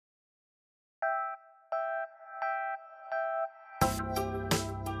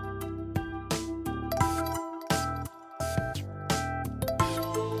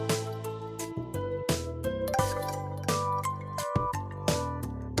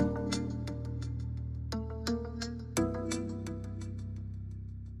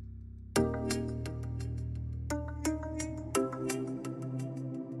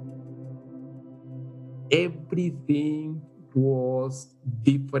Everything was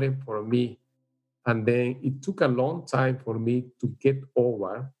different for me. And then it took a long time for me to get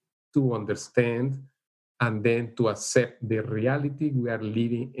over, to understand, and then to accept the reality we are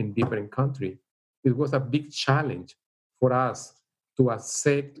living in different countries. It was a big challenge for us to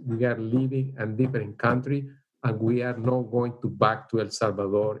accept we are living in different country and we are not going to back to El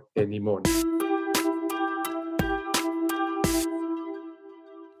Salvador anymore.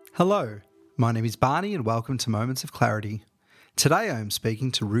 Hello, my name is Barney and welcome to Moments of Clarity. Today I am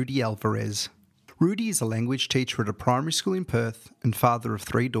speaking to Rudy Alvarez. Rudy is a language teacher at a primary school in Perth and father of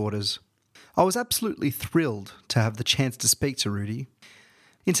 3 daughters. I was absolutely thrilled to have the chance to speak to Rudy.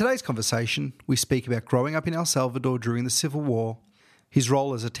 In today's conversation, we speak about growing up in El Salvador during the Civil War, his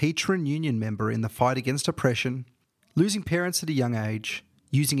role as a teacher and union member in the fight against oppression, losing parents at a young age,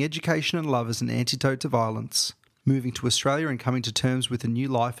 using education and love as an antidote to violence, moving to Australia and coming to terms with a new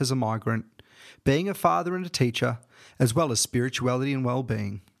life as a migrant, being a father and a teacher, as well as spirituality and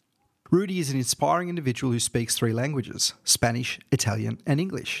well-being. Rudy is an inspiring individual who speaks 3 languages, Spanish, Italian and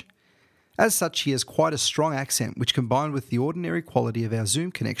English. As such, he has quite a strong accent, which combined with the ordinary quality of our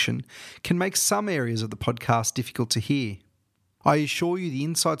Zoom connection, can make some areas of the podcast difficult to hear. I assure you the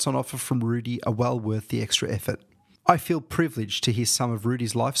insights on offer from Rudy are well worth the extra effort. I feel privileged to hear some of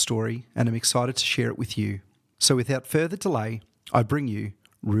Rudy's life story and am excited to share it with you. So without further delay, I bring you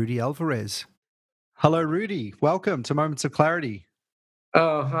Rudy Alvarez. Hello, Rudy. Welcome to Moments of Clarity.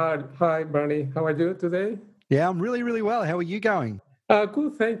 Oh, hi, Bernie. How are you today? Yeah, I'm really, really well. How are you going?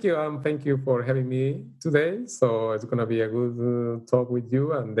 Good, thank you. Thank you for having me today. So it's going to be a good talk with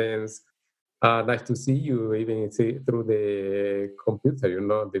you. And then nice to see you, even through the computer,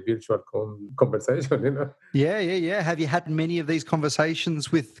 the virtual conversation. Yeah. Have you had many of these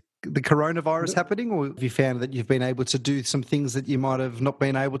conversations with the coronavirus happening, or have you found that you've been able to do some things that you might have not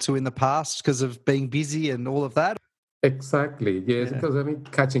been able to in the past because of being busy and all of that? Exactly, yes, because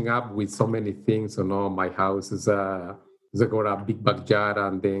catching up with so many things. My house is got a big backyard,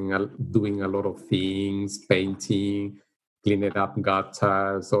 and then doing a lot of things, painting, cleaning up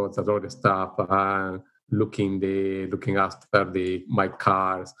gutters, so it's a lot of stuff, looking after my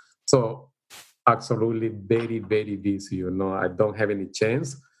cars. So absolutely very, very busy. I don't have any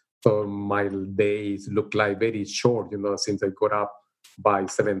chance. So my days look like very short, since I got up by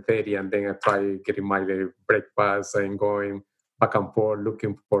 7:30 and then I try getting my breakfast and going back and forth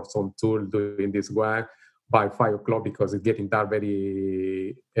looking for some tool doing this work by 5 o'clock because it's getting dark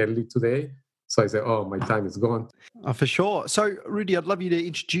very early today. So I say, oh, my time is gone. For sure. So, Rudy, I'd love you to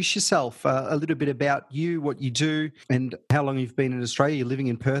introduce yourself, a little bit about you, what you do, and how long you've been in Australia. You're living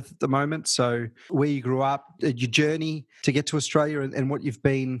in Perth at the moment. So where you grew up, your journey to get to Australia and what you've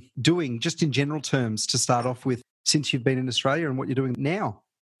been doing, just in general terms, to start off with, since you've been in Australia and what you're doing now.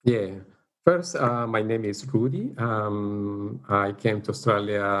 Yeah. First, my name is Rudy. I came to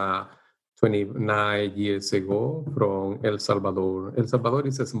Australia 29 years ago from El Salvador. El Salvador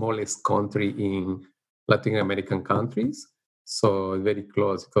is the smallest country in Latin American countries, so very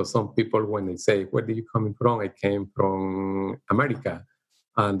close. Because some people, when they say, "Where did you come from?" I came from America,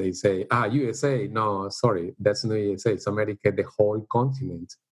 and they say, USA. No, sorry, that's not USA. It's America, the whole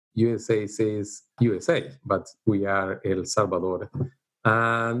continent. USA says USA, but we are El Salvador.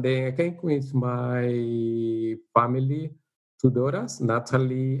 And then I came with my family, 2 daughters,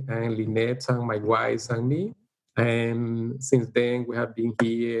 Natalie and Lynette, and my wife and me. And since then, we have been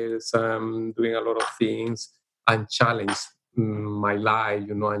here, doing a lot of things and challenge my life,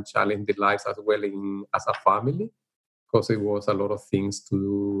 and challenge the lives as well as a family, because it was a lot of things to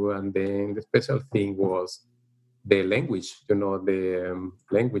do. And then the special thing was the language, the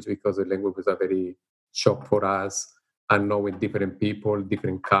language, because the language was a very shock for us, and knowing different people,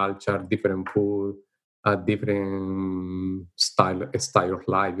 different culture, different food, a different style of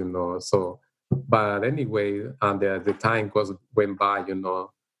life, So, but anyway, and the time went by,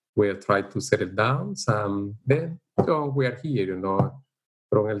 we tried to settle down. Then we are here,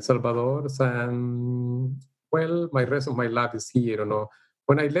 from El Salvador, and well, my rest of my life is here,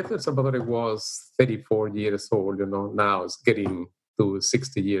 When I left El Salvador, I was 34 years old, Now it's getting to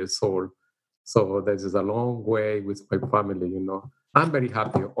 60 years old. So this is a long way with my family, I'm very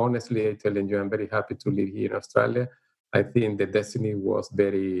happy. Honestly, I telling you, I'm very happy to live here in Australia. I think the destiny was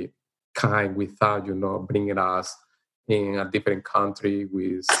very kind without, bringing us in a different country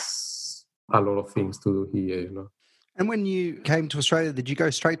with a lot of things to do here. And when you came to Australia, did you go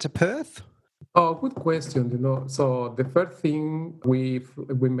straight to Perth? Oh, good question. So the first thing we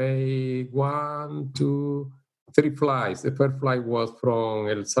made 1, 2, 3 flights. The first flight was from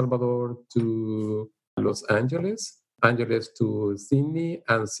El Salvador to Los Angeles, Angeles to Sydney,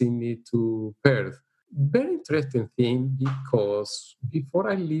 and Sydney to Perth. Very interesting thing because before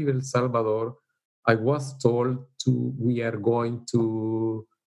I leave El Salvador, I was told we are going to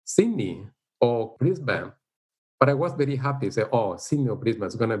Sydney or Brisbane. But I was very happy. Say, Sydney or Brisbane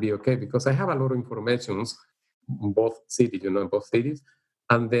is going to be okay because I have a lot of information in both cities, in both cities.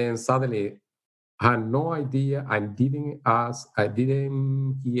 And then suddenly, I had no idea. I didn't ask. I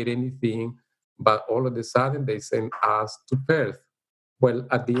didn't hear anything. But all of a sudden, they sent us to Perth. Well,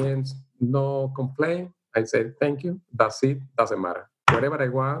 at the end, no complaint. I said, thank you. That's it. Doesn't matter. Wherever I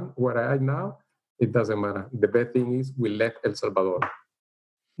want, where I am now, it doesn't matter. The best thing is we left El Salvador.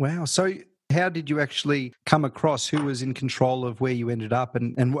 Wow. So how did you actually come across who was in control of where you ended up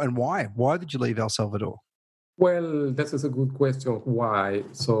and why? Why did you leave El Salvador? Well, that is a good question. Why?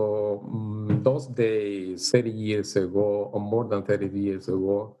 So those days, 30 years ago, or more than 30 years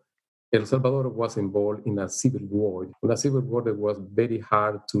ago, El Salvador was involved in a civil war. In a civil war that was very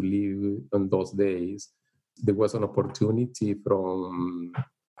hard to live in those days. There was an opportunity from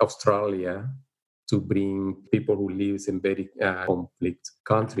Australia to bring people who live in very conflict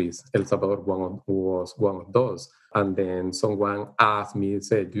countries. El Salvador was one of those. And then someone asked me,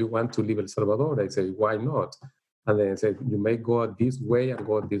 said, do you want to leave El Salvador? I said, why not? And then I said, you may go this way and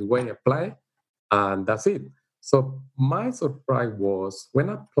go this way, apply, and that's it. So my surprise was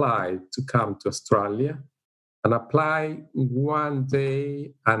when I applied to come to Australia and apply one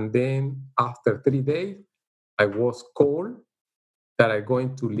day, and then after 3 days, I was called that I'm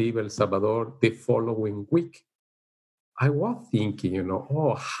going to leave El Salvador the following week. I was thinking,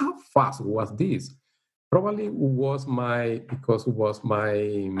 how fast was this? Probably because it was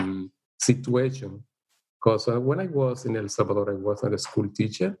my situation. Because when I was in El Salvador, I was a school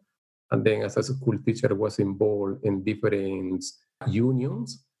teacher. And then as a school teacher, I was involved in different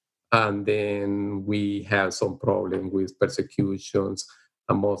unions. And then we had some problem with persecutions.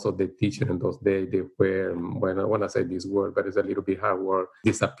 And most of the teachers in those days, they were, when I say this word, but it's a little bit hard word,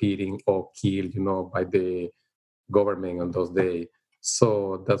 disappearing or killed, by the government on those days.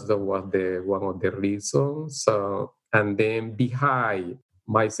 So that was one of the reasons. And then behind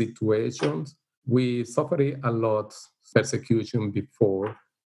my situations, we suffered a lot persecution before.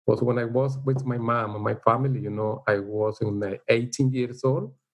 Because when I was with my mom and my family, I was 18 years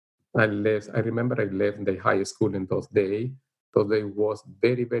old. I remember I left the high school in those days. So there was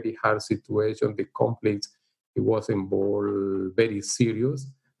very, very hard situation. The conflict, it was involved very serious,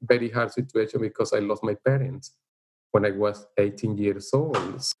 very hard situation because I lost my parents when I was 18 years old.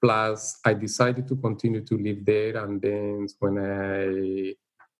 Plus, I decided to continue to live there. And then when I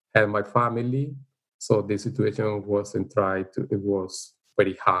had my family, so the situation it was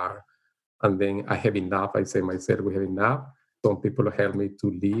very hard. And then I have enough. I say myself, we have enough. Some people helped me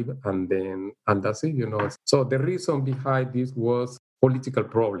to leave, and that's it. So the reason behind this was political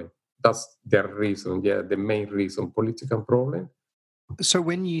problem. That's the reason, the main reason, political problem. So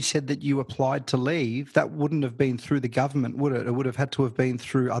when you said that you applied to leave, that wouldn't have been through the government, would it? It would have had to have been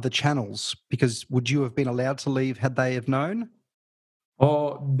through other channels, because would you have been allowed to leave had they have known?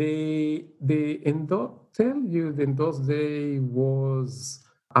 Oh, in those days was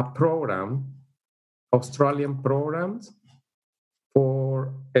a program, Australian programs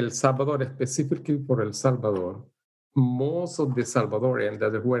for El Salvador, specifically for El Salvador. Most of the Salvadorians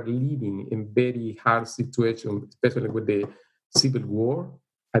that were living in very hard situations, especially with the civil war,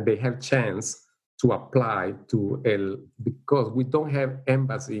 they have chance to apply because we don't have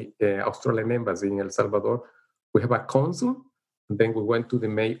Australian embassy in El Salvador. We have a consul. And then we went to the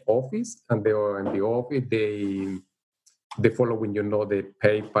main office, and they were in the office. They following, the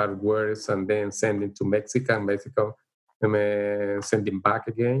paperwork, and then sending to Mexico, sending back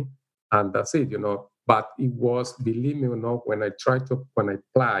again, and that's it. But it was, believe me or not, when I applied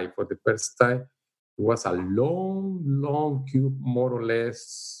for the first time, it was a long, long queue, more or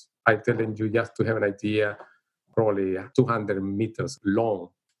less. I telling you, just to have an idea, probably 200 meters long.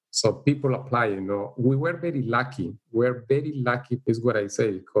 So people apply, we were very lucky. We're very lucky is what I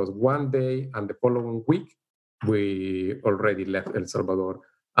say, because one day and the following week, we already left El Salvador.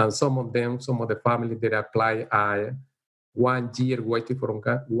 And some of the family that apply, 1 year waiting for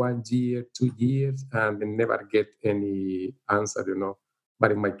 1 year, 2 years, and they never get any answer,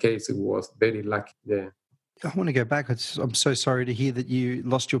 But in my case, it was very lucky, yeah. I want to go back. I'm so sorry to hear that you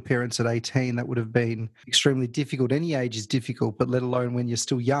lost your parents at 18. That would have been extremely difficult. Any age is difficult, but let alone when you're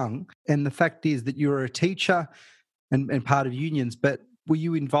still young. And the fact is that you're a teacher and part of unions, but were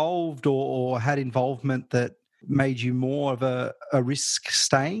you involved or had involvement that made you more of a risk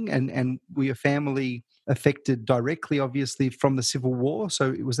staying? And were your family affected directly, obviously, from the Civil War?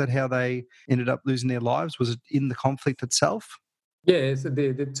 So was that how they ended up losing their lives? Was it in the conflict itself? Yes,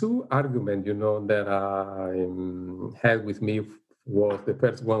 the two arguments, that I had with me was the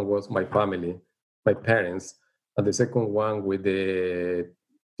first one was my family, my parents, and the second one with the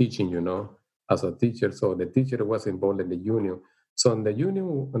teaching, as a teacher. So the teacher was involved in the union. So in the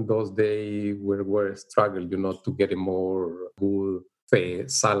union, in those days, we were struggling, to get a more good fair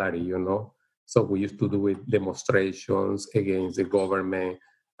salary, So we used to do it demonstrations against the government,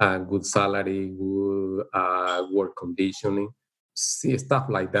 good salary, good work conditioning, see stuff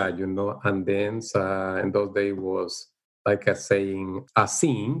like that, And then in those days was like a saying, a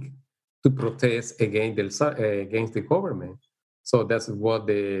thing to protest against the government. So that's what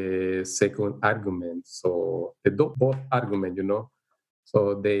the second argument. So both arguments,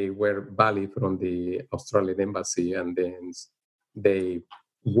 So they were valid from the Australian embassy, and then they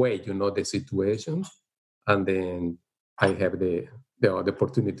weigh, the situation, and then I have the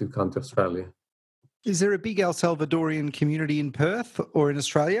opportunity to come to Australia. Is there a big El Salvadorian community in Perth or in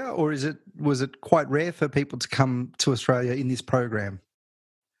Australia, or was it quite rare for people to come to Australia in this program?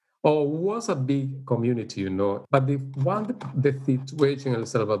 Oh, was a big community, But the situation in El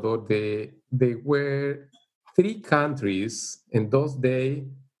Salvador, they were three countries in those days.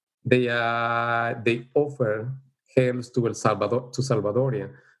 They offer help to El Salvador to Salvadorian.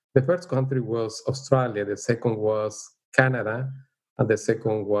 The first country was Australia. The second was Canada, and the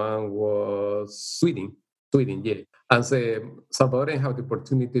second one was Sweden. Sweden, yeah. And so Salvadorian have the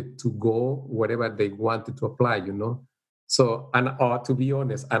opportunity to go wherever they wanted to apply, So, and to be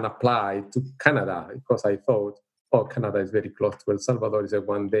honest, and apply to Canada because I thought, oh, Canada is very close to El Salvador. Is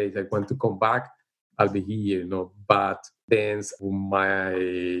one day I want to come back, I'll be here, But then my,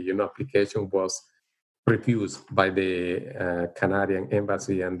 application was refused by the Canadian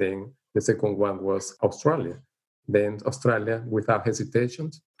embassy, and then the second one was Australia. Then Australia, without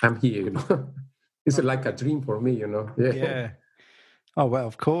hesitation, I'm here. It's like a dream for me, Yeah. Oh, well,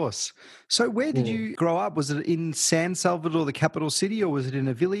 of course. So where did you grow up? Was it in San Salvador, the capital city, or was it in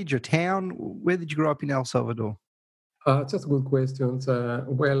a village or town? Where did you grow up in El Salvador? Just good questions.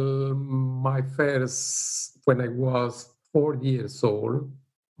 Well, when I was 4 years old,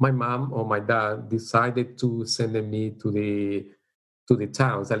 my mom or my dad decided to send me to the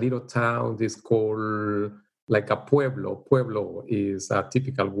towns. A little town is called like a pueblo. Pueblo is a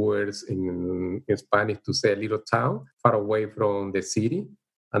typical word in Spanish to say a little town far away from the city.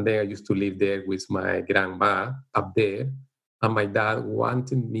 And then I used to live there with my grandma up there. And my dad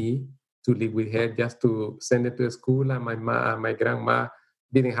wanted me to live with her just to send her to school. And my grandma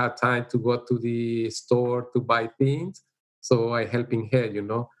didn't have time to go to the store to buy things. So I helping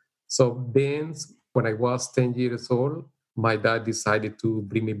her, So then when I was 10 years old, my dad decided to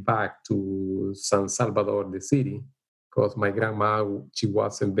bring me back to San Salvador, the city, because my grandma, she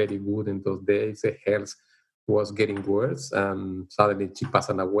wasn't very good in those days. Her health was getting worse, and suddenly she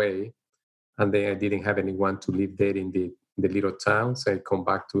passed away. And then I didn't have anyone to live there in the little town, so I come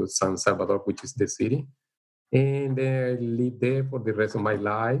back to San Salvador, which is the city, and then I lived there for the rest of my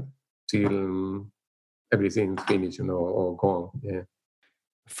life till everything's finished, or gone. Yeah.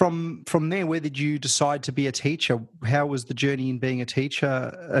 From there, where did you decide to be a teacher? How was the journey in being a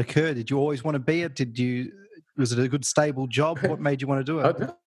teacher occur? Did you always want to be it? Was it a good stable job? What made you want to do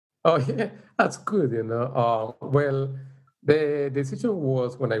it? Oh yeah, that's good. Well, the decision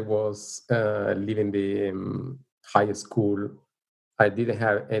was when I was leaving the high school. I didn't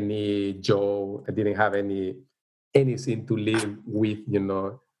have any job. I didn't have anything to live with,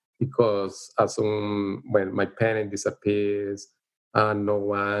 because as soon when my parent disappears, and no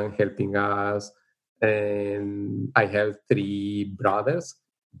one helping us, and I have three brothers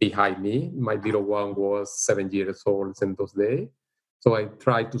behind me. My little one was 7 years old in those days, so I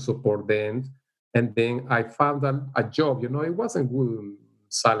tried to support them. And then I found a job. It wasn't good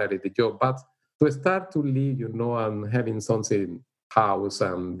salary the job, but to start to live, and having something house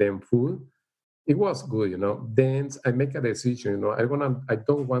and then food, it was good. Then I make a decision. I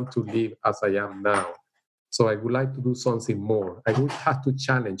don't want to live as I am now. So I would like to do something more. I would have to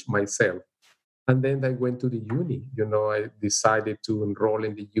challenge myself. And then I went to the uni. I decided to enroll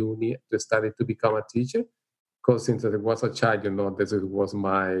in the uni to study to become a teacher. Because since I was a child, this was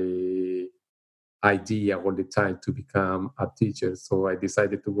my idea all the time to become a teacher. So I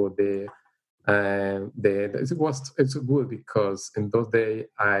decided to go there. It's good because in those days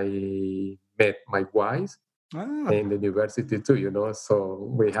I met my wife Ah, in the university too, So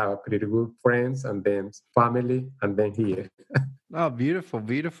we have pretty good friends and then family and then here. oh, beautiful,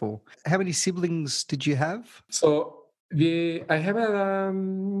 beautiful. How many siblings did you have? So I have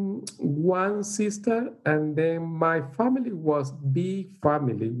one sister, and then my family was big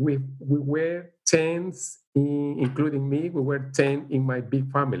family. We were tens, including me. We were 10 in my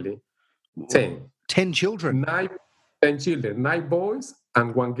big family. 10, 10 children. 9, 10 children, 9 boys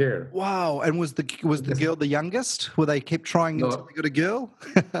and one girl. Wow. And was the girl the youngest? Were they kept trying until No, they got a girl?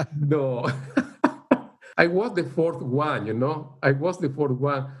 no. I was the fourth one, I was the fourth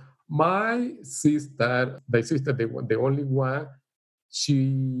one. My sister, the only one,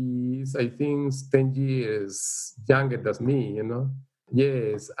 she's, I think, 10 years younger than me.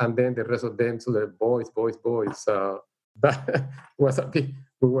 Yes. And then the rest of them, so they're boys, boys, boys. That was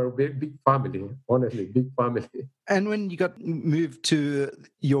we were a big, big family, honestly, big family. And when you got moved to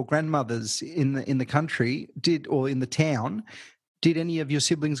your grandmother's in the country, or in the town, did any of your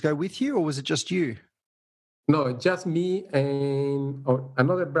siblings go with you, or was it just you? No, just me and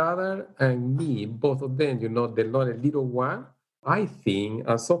another brother and me, both of them, they're not a little one. I think,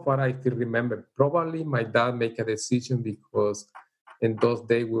 so far I still remember, probably my dad make a decision because in those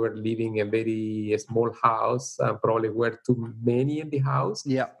days we were living in a very small house and probably were too many in the house.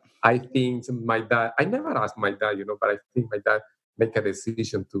 Yeah. I think my dad, I never asked my dad, but I think my dad make a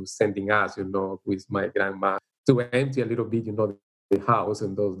decision to sending us, with my grandma to empty a little bit, the house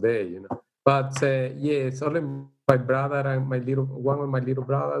in those days. But yes, only my brother and one of my little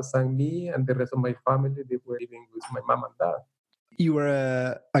brothers and me and the rest of my family, they were living with my mom and dad. You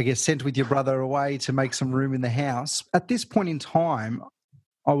were, I guess, sent with your brother away to make some room in the house. At this point in time,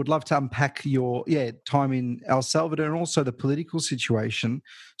 I would love to unpack your time in El Salvador and also the political situation.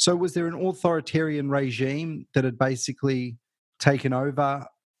 So was there an authoritarian regime that had basically taken over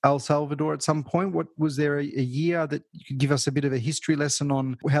El Salvador at some point? What was there a year that you could give us a bit of a history lesson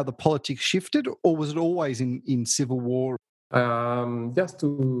on how the politics shifted, or was it always in civil war? Just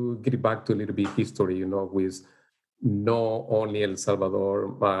to get back to a little bit history, with not only El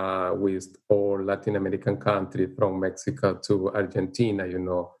Salvador, with all Latin American countries from Mexico to Argentina,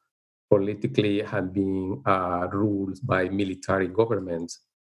 politically had been ruled by military governments.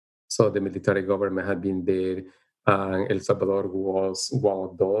 So the military government had been there, and El Salvador was one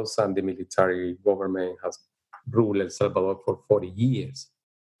of those, and the military government has ruled El Salvador for 40 years.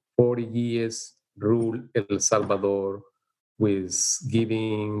 40 years rule El Salvador with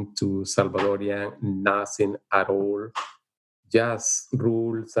giving to Salvadorian nothing at all, just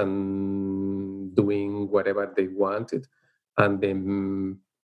rules and doing whatever they wanted. And then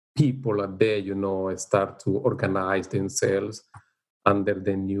people are there, start to organize themselves under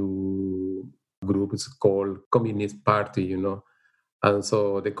the new groups called Communist Party, And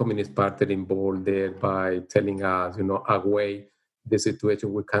so the Communist Party involved there by telling us, away the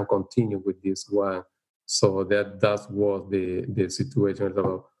situation, we can continue with this one. So that was the situation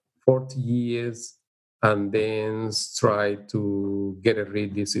about 40 years, and then try to get rid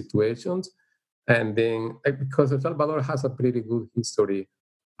of these situations. And then, because El Salvador has a pretty good history,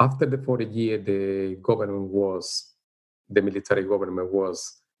 after the 40 years, the military government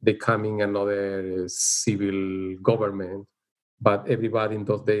was becoming another civil government, but everybody in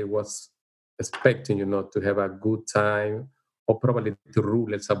those days was expecting, to have a good time or probably to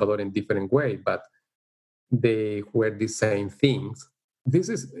rule El Salvador in different way, but they were the same things. This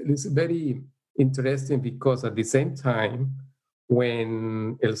is very interesting because at the same time,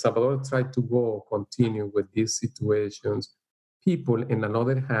 when El Salvador tried to continue with these situations, people, in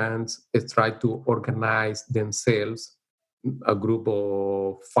another hand, tried to organize themselves, a group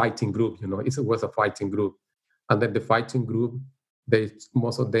of fighting group. It was a fighting group, and then the fighting group,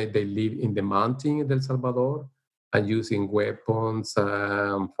 most of them they live in the mountain in El Salvador and using weapons,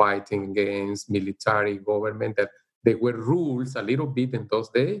 fighting against military government. That there were rules a little bit in those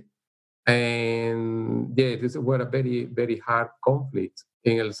days, and yeah, this was a very, very hard conflict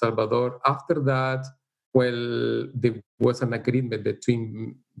in El Salvador. After that, well, there was an agreement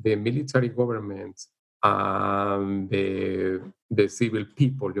between the military government and the civil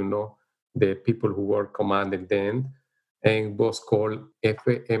people, the people who were commanding them, and was called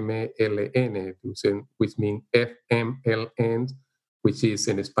FMLN, which means FMLN, which is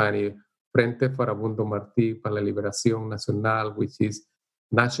in Spanish, Frente Farabundo Martí para la Liberación Nacional, which is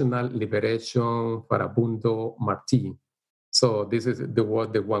National Liberation Farabundo Martí. So this is the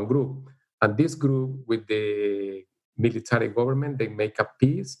one group. And this group with the military government, they make a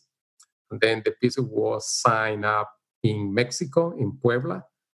peace. And then the peace was signed up in Mexico, in Puebla,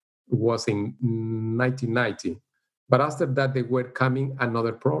 was in 1990. But after that, there were coming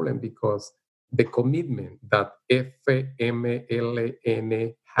another problem because the commitment that FMLN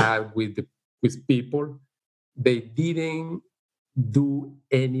had with people, they didn't do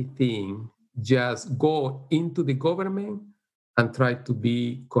anything, just go into the government and try to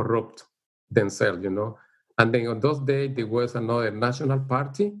be corrupt themselves. And then on those days, there was another national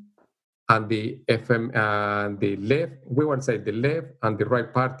party and the FM and the left, we would say the left and the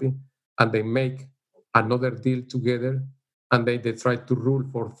right party, and they make another deal together, and they try to rule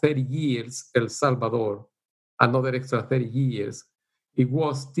for 30 years El Salvador, another extra 30 years. It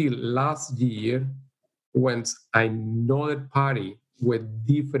was still last year when another party with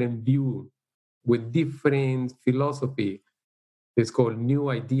different view, with different philosophy, it's called New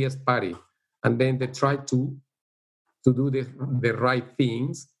Ideas Party, and then they try to do the right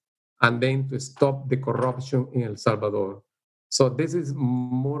things and then to stop the corruption in El Salvador. So this is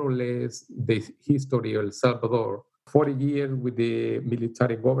more or less the history of El Salvador. 40 years with the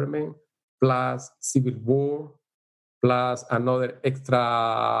military government, plus civil war, plus another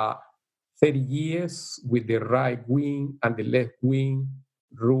extra 30 years with the right wing and the left wing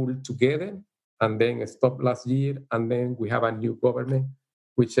rule together, and then stop last year, and then we have a new government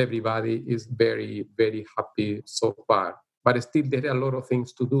which everybody is very, very happy so far. But still, there are a lot of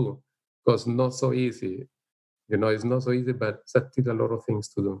things to do because not so easy. It's not so easy, but still a lot of things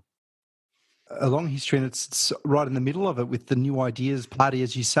to do. A long history, and it's right in the middle of it with the New Ideas Party,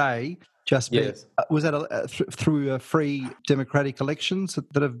 as you say. Yes. Was that through free democratic elections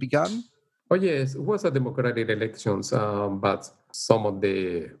that have begun? Oh, yes, it was a democratic elections, but some of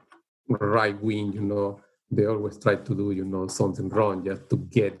the right wing, they always try to do, something wrong just to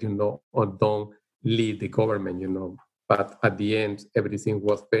get, or don't lead the government. But at the end, everything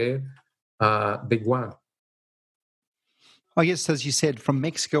was fair. They won. I guess, as you said, from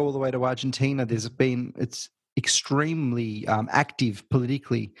Mexico all the way to Argentina, it's extremely active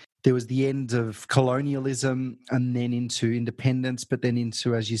politically. There was the end of colonialism and then into independence, but then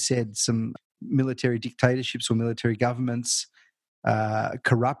into, as you said, some military dictatorships or military governments,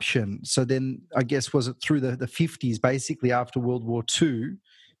 corruption. So then I guess, was it through the 50s, basically after World War II,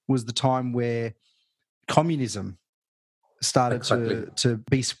 was the time where communism started to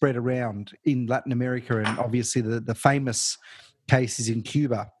be spread around in Latin America, and obviously the famous cases in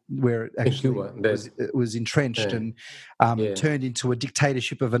Cuba, where it actually was entrenched and turned into a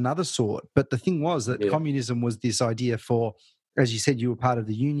dictatorship of another sort. But the thing was that communism was this idea for, as you said, you were part of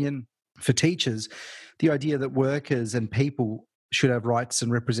the union, for teachers, the idea that workers and people should have rights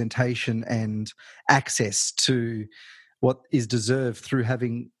and representation and access to what is deserved through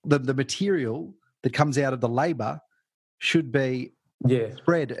having the material that comes out of the labour should be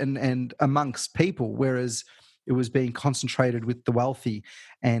spread and amongst people, whereas it was being concentrated with the wealthy.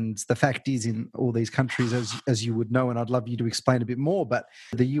 And the fact is, in all these countries, as you would know, and I'd love you to explain a bit more, but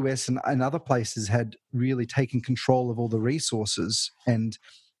the US and other places had really taken control of all the resources and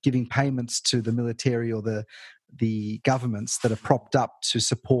giving payments to the military or the governments that are propped up to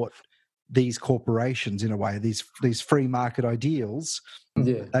support these corporations in a way, these free market ideals.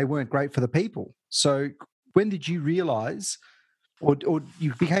 They weren't great for the people. So when did you realise, or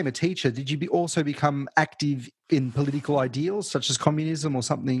you became a teacher, did you also become active in political ideals such as communism or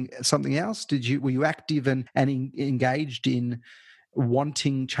something else? Were you active and engaged in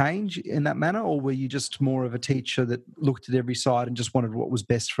wanting change in that manner, or were you just more of a teacher that looked at every side and just wanted what was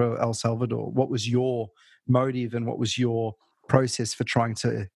best for El Salvador? What was your motive and what was your process for trying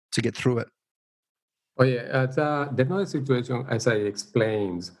to get through it? Oh yeah, the another situation, as I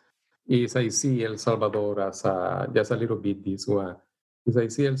explained, is I see El Salvador as just a little bit this one. Is I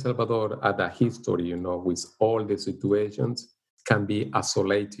see El Salvador as a history, with all the situations can be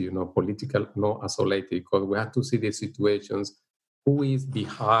isolated, political, not isolated, because we have to see the situations, who is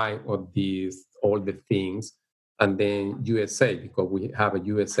behind of all the things, and then USA, because we have a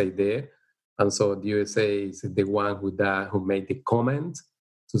USA there, and so the USA is the one who made the comment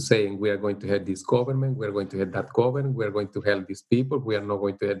to saying we are going to have this government, we are going to have that government, we are going to help these people, we are not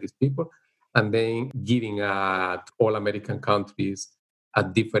going to help these people, and then giving all American countries a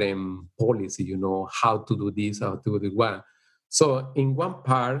different policy, how to do this, how to do that. So in one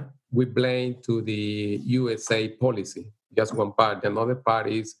part, we blame to the USA policy, just one part. Another part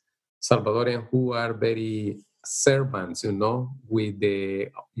is Salvadorians who are very servants, with the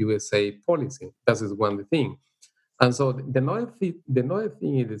USA policy. That is one thing. And so the another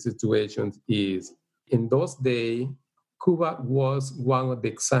thing in the situation is, in those days, Cuba was one of the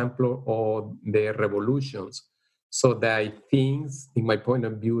examples of the revolutions. So that I think, in my point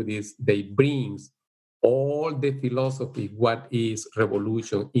of view, they bring all the philosophy, what is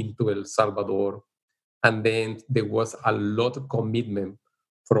revolution into El Salvador. And then there was a lot of commitment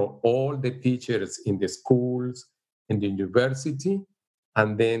from all the teachers in the schools, in the university.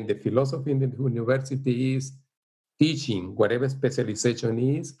 And then the philosophy in the university is teaching whatever specialization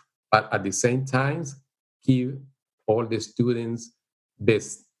is, but at the same time, give all the students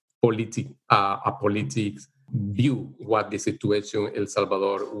this a politics view what the situation in El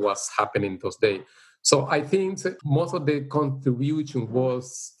Salvador was happening those days. So I think most of the contribution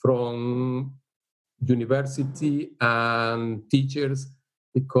was from university and teachers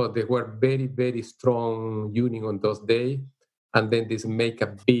because they were very, very strong union on those days. And then this make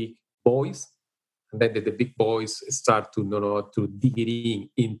a big voice. And then the big boys start to, to dig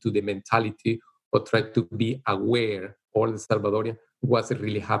into the mentality or try to be aware, all the Salvadorian, what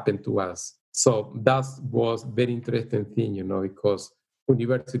really happened to us. So that was very interesting thing, because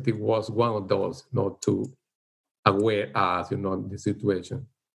university was one of those, to aware us, the situation.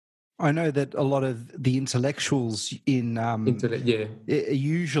 I know that a lot of the intellectuals in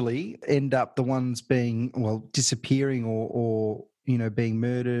usually end up the ones being, well, disappearing or being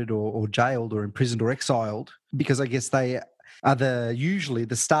murdered or jailed or imprisoned or exiled, because I guess they are usually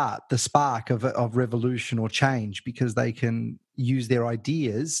the spark of revolution or change, because they can use their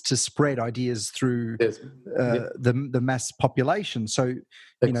ideas to spread ideas through the mass population. So,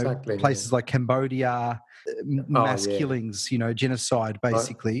 exactly, places like Cambodia, mass killings, genocide,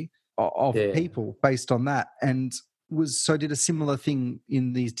 basically. Of people based on that, and did a similar thing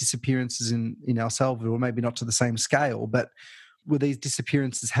in these disappearances in El Salvador, maybe not to the same scale, but were these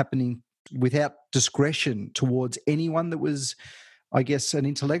disappearances happening without discretion towards anyone that was, I guess, an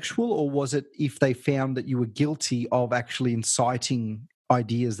intellectual, or was it if they found that you were guilty of actually inciting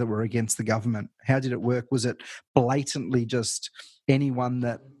ideas that were against the government? How did it work? Was it blatantly just anyone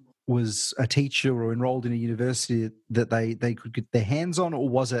that was a teacher or enrolled in a university that they could get their hands on, or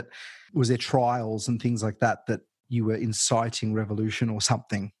was there trials and things like that you were inciting revolution or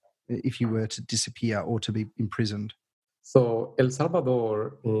something if you were to disappear or to be imprisoned? So El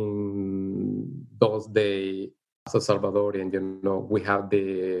Salvador in those days, as a Salvadorian, we have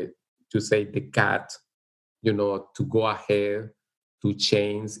the cat, to go ahead, to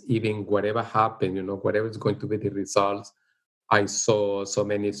change even whatever happened, whatever is going to be the results. I saw so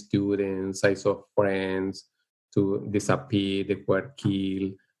many students, I saw friends to disappear, they were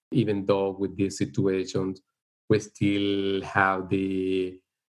killed. Even though with these situations, we still have the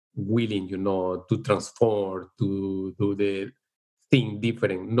willing, to transform, to do the thing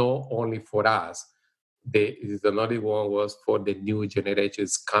different, not only for us. Another one was for the new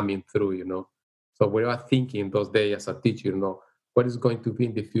generations coming through. So we were thinking those days as a teacher, what is going to be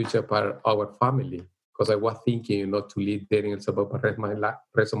in the future for our family? Because I was thinking, to live there in El Salvador for the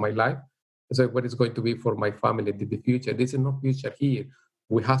rest of my life. So what is going to be for my family in the future? This is no future here.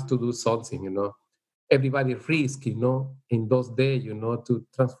 We have to do something. Everybody risk, in those days, to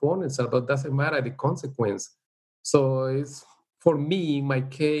transform El Salvador. Doesn't matter the consequence. So it's for me, in my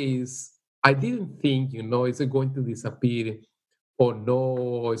case, I didn't think, is it going to disappear or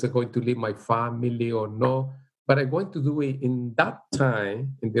no? Is it going to leave my family or no? But I'm going to do it in that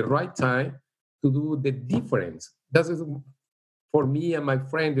time, in the right time, to do the difference. That is for me and my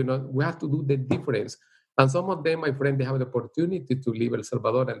friend, we have to do the difference. And some of them, my friend, they have the opportunity to leave El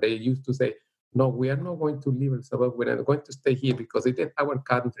Salvador, and they used to say, no, we are not going to leave El Salvador. We're not going to stay here because it is our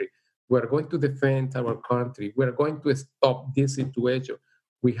country. We are going to defend our country. We are going to stop this situation.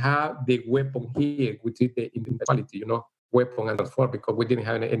 We have the weapon here, which is the individuality, weapon and transform, because we didn't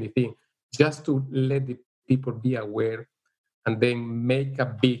have anything. Just to let the people be aware and then make a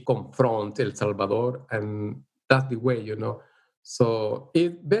big confront El Salvador. And that's the way. So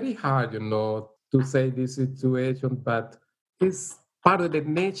it's very hard, to say this situation, but it's part of the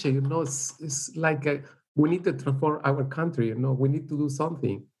nature, it's like we need to transform our country, we need to do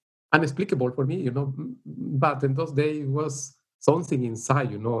something unexplicable for me, but in those days it was something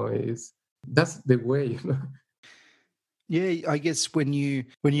inside, that's the way. Yeah, I guess when you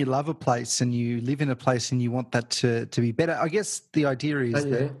love a place and you live in a place and you want that to be better, I guess the idea is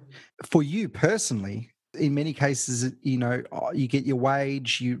that for you personally, in many cases, you get your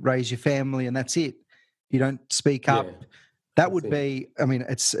wage, you raise your family, and that's it. You don't speak up. That would be, I mean,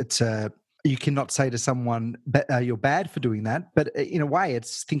 it's you cannot say to someone you're bad for doing that, but in a way,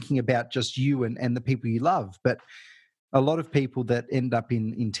 it's thinking about just you and the people you love. But a lot of people that end up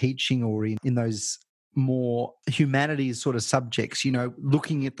in teaching or in those more humanities sort of subjects,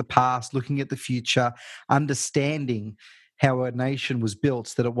 looking at the past, looking at the future, understanding how a nation was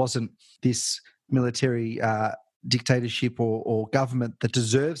built, that it wasn't this military dictatorship or government that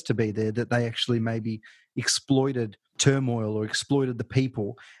deserves to be there, that they actually maybe exploited turmoil or exploited the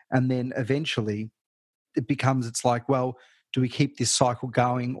people. And then eventually it's like, well, do we keep this cycle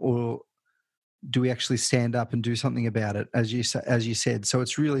going, or do we actually stand up and do something about it, as you said? So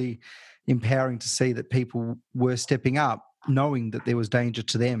it's really empowering to see that people were stepping up, knowing that there was danger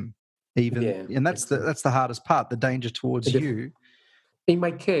to them, and that's the hardest part, the danger towards you. In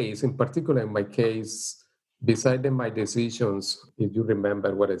my case, in particular, beside my decisions, if you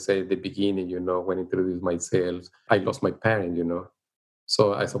remember what I said at the beginning, when I introduced myself, I lost my parents,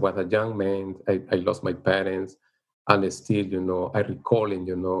 So as I was a young man, I lost my parents, and still, I recalling,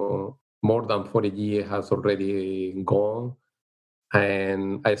 more than 40 years has already gone,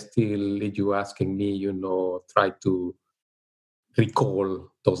 and I still, if you asking me, try to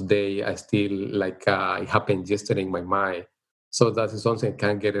recall those days. I still like it happened yesterday in my mind. So that is something I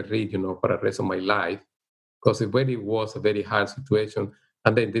can't get rid, for the rest of my life, because it really was a very hard situation.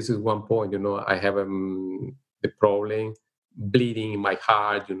 And then this is one point, I have the problem, bleeding in my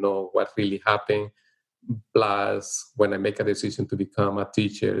heart, what really happened. Plus, when I make a decision to become a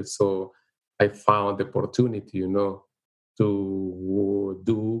teacher, so I found the opportunity, to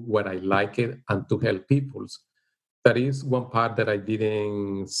do what I like it and to help people. That is one part that I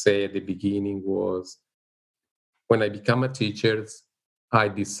didn't say at the beginning was when I became a teacher, I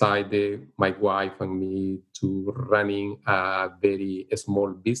decided, my wife and me, to running a very small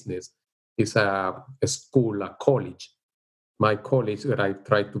business. It's a school, a college. My college that I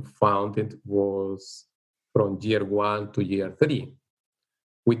tried to found it was from year 1 to year 3.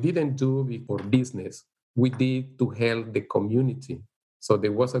 We didn't do it for business. We did to help the community. So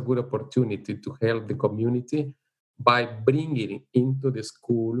there was a good opportunity to help the community by bringing into the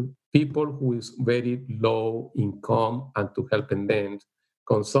school people who is very low income and to helping them.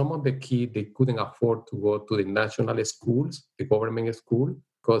 Because some of the kids, they couldn't afford to go to the national schools, the government school,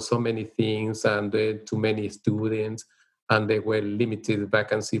 because so many things and too many students, and there were limited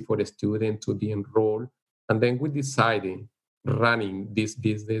vacancy for the student to be enrolled. And then we decided running this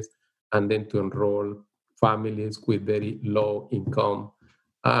business and then to enroll families with very low income.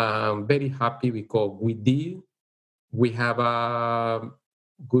 I'm very happy because we have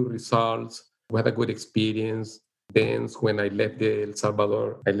good results. We had a good experience. Then when I left El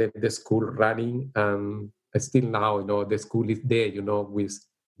Salvador, I left the school running, and still now, the school is there, with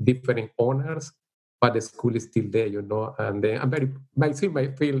different owners, but the school is still there, And then I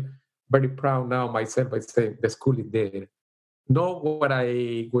feel very proud now myself. I say the school is there. Not what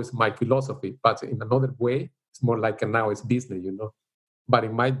I was my philosophy, but in another way, it's more like now it's business, But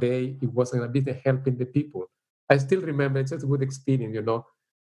in my day, it wasn't a business helping the people. I still remember it's just a good experience,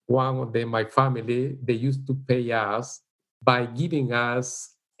 One of them, my family, they used to pay us by giving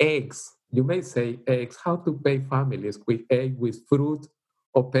us eggs. You may say eggs. How to pay families with egg, with fruit,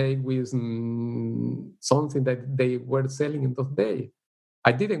 or pay with something that they were selling in those days.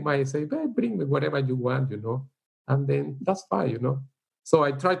 I didn't mind say, well, bring me whatever you want, and then that's fine, So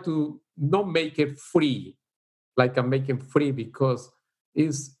I try to not make it free, like I'm making free, because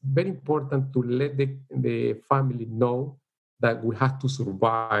it's very important to let the family know that we have to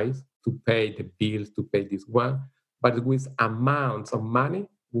survive to pay the bills, to pay this one. But with amounts of money,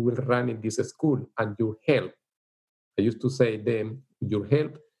 we will run in this school and your help. I used to say them, your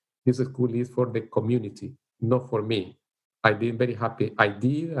help, this school is for the community, not for me. I did very happy. I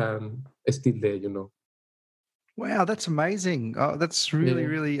did, and still there, Wow, that's amazing. Oh, that's really,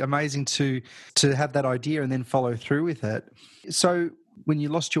 really amazing to have that idea and then follow through with it. So when you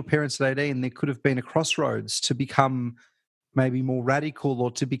lost your parents at 18, there could have been a crossroads to become maybe more radical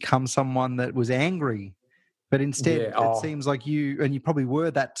or to become someone that was angry. But instead, it seems like you probably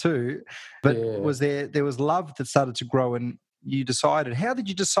were that too, but was there was love that started to grow, and you decided. How did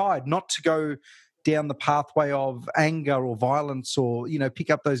you decide not to go down the pathway of anger or violence, or pick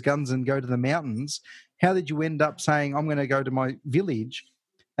up those guns and go to the mountains? How did you end up saying, I'm going to go to my village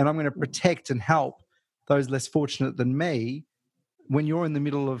and I'm going to protect and help those less fortunate than me when you're in the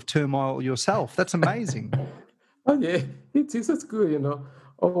middle of turmoil yourself? That's amazing. Oh, yeah, it is as good,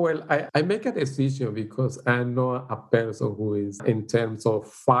 Oh, well, I make a decision because I'm not a person who is, in terms of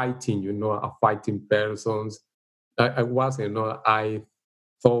fighting, a fighting person. I wasn't, I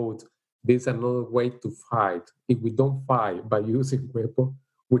thought there's another way to fight. If we don't fight by using weapons,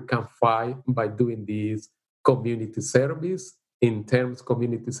 we can fight by doing this community service, in terms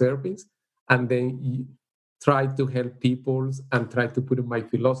community service, and then try to help people and try to put in my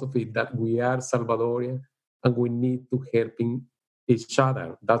philosophy that we are Salvadorian and we need to helping each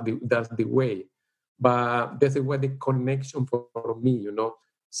other. That's the way. But that's where the connection for me,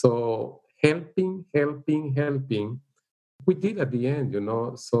 So helping. We did at the end,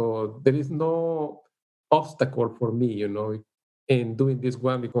 So there is no obstacle for me, in doing this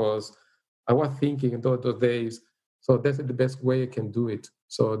one because I was thinking in those days, so that's the best way I can do it.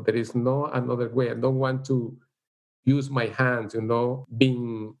 So there is no another way. I don't want to use my hands,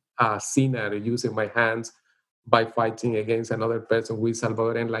 being a sinner, using my hands by fighting against another person who is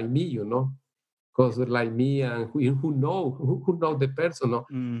Salvadorian like me, because like me and who know the person. No?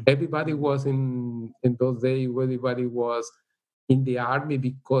 Mm. Everybody was in those days. Everybody was in the army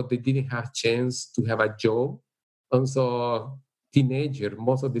because they didn't have chance to have a job, and so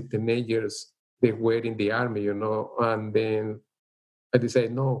most of the teenagers they were in the army, and then I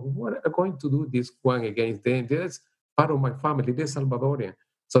decided, no, what am I going to do this one against them? That's part of my family. They're Salvadorian.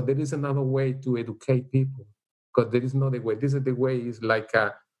 So there is another way to educate people because there is no other way. This is the way is like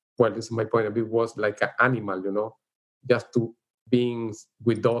this is my point of view, was like an animal, just to being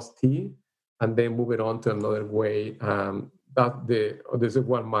with those teeth and then move it on to another way. This is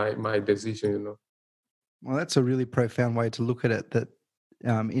one my decision, Well, that's a really profound way to look at it, that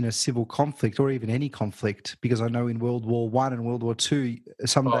in a civil conflict or even any conflict, because I know in World War One and World War Two,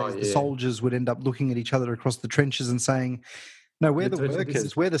 some days the soldiers would end up looking at each other across the trenches and saying, no, we're the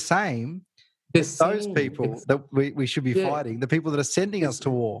workers, we're the same. It's those people that we should be fighting, the people that are sending us to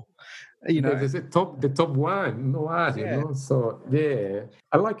war. There's the top one, no us, So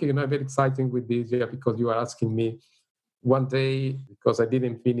I like it, very exciting with this, because you are asking me one day, because I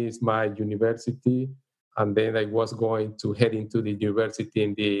didn't finish my university, and then I was going to head into the university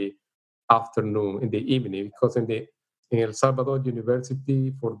in the afternoon, in the evening, because in El Salvador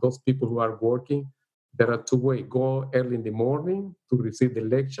University, for those people who are working, there are two ways: go early in the morning to receive the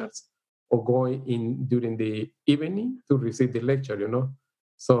lectures, or go in during the evening to receive the lecture.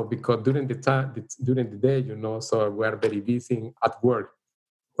 So because during the day, so we are very busy at work.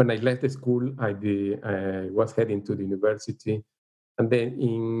 When I left the school, I was heading to the university, and then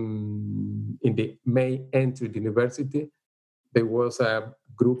in the May entry the university, there was a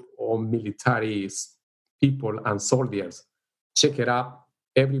group of military people and soldiers check it up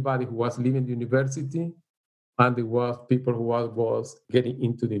everybody who was leaving the university, and there was people who was getting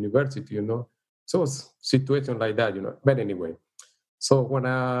into the university. So it was situation like that. But anyway, so when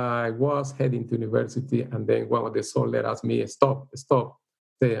I was heading to university, and then one of the soldiers asked me, stop.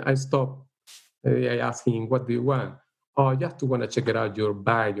 I stopped. I asked him, what do you want? Oh, just to want to check it out your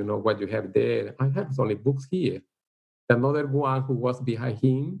bag, what you have there. I have only books here. Another one who was behind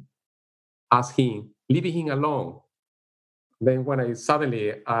him asked him, leaving him alone. Then when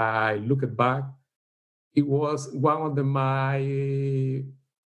I looked back, it was one of my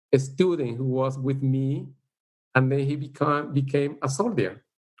student who was with me, and then he became a soldier.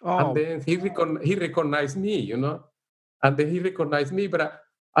 Oh. And then he recognized me, and then he recognized me. But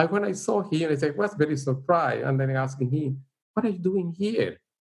when I saw him, I was very surprised. And then I asked him, what are you doing here?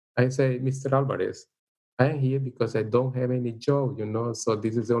 I say, Mr. Alvarez, I am here because I don't have any job, so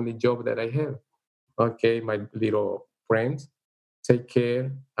this is the only job that I have. Okay, my little friends, take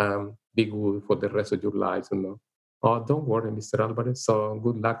care, be good for the rest of your lives, Oh, don't worry, Mr. Alvarez. So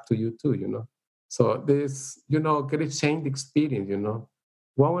good luck to you too, So this, get a change experience,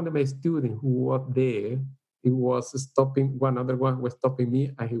 One of my students who was there, he was stopping, one other one was stopping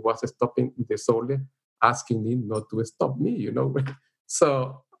me, and he was stopping the soldier, asking me not to stop me,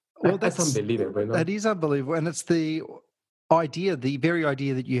 So that's unbelievable. That is unbelievable. And it's the very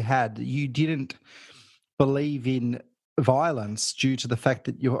idea that you had, you didn't believe in violence due to the fact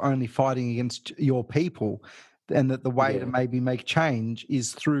that you're only fighting against your people, and that the way to maybe make change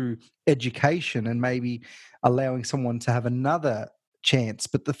is through education and maybe allowing someone to have another chance.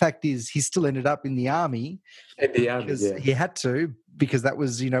 But the fact is, he still ended up in the army because he had to, because that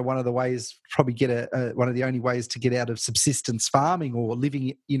was, one of the ways, probably one of the only ways to get out of subsistence farming or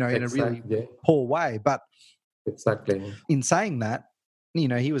living, in a really poor way. But exactly, in saying that,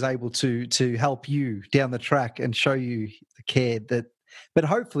 he was able to help you down the track and show you the care but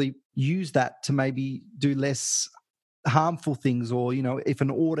hopefully use that to maybe do less harmful things, or, if an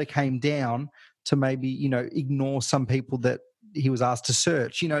order came down, to maybe, ignore some people that he was asked to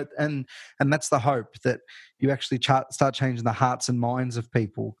search, and that's the hope, that you actually start changing the hearts and minds of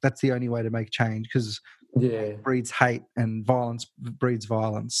people. That's the only way to make change, because hate breeds hate and violence breeds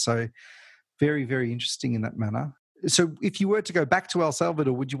violence. So very, very interesting in that manner. So if you were to go back to El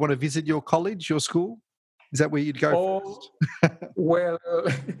Salvador, would you want to visit your college, your school? Is that where you'd go first? Well,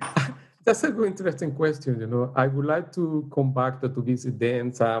 that's a very interesting question. I would like to come back to visit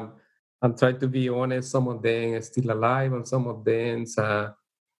them, and try to be honest. Some of them are still alive, and some of them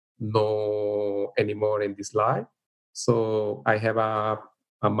no anymore in this life. So I have a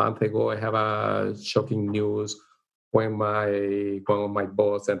a month ago, I have a shocking news when one of my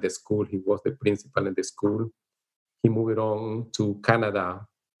boss at the school, he was the principal in the school, he moved on to Canada.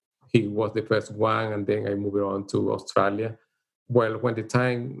 He was the first one, and then I moved on to Australia. Well, when the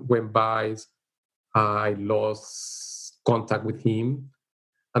time went by, I lost contact with him.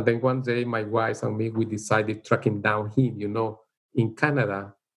 And then one day, my wife and me, we decided tracking down him, in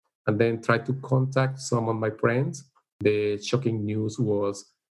Canada, and then try to contact some of my friends. The shocking news was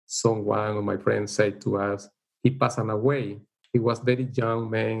someone of my friends said to us, he passed away. He was very young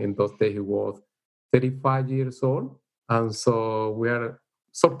man. In those days, he was 35 years old. And so we are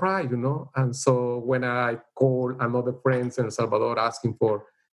surprised, And so when I called another friends in El Salvador asking for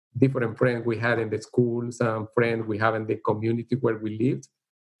different friends we had in the schools and friends we have in the community where we lived,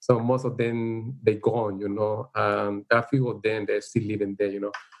 so most of them, they gone, and a few of them, they're still living there.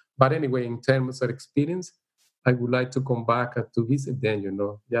 But anyway, in terms of experience, I would like to come back to visit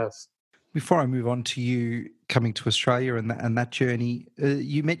them, yes. Before I move on to you coming to Australia and that journey,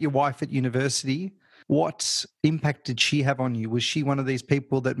 you met your wife at university. What impact did she have on you? Was she one of these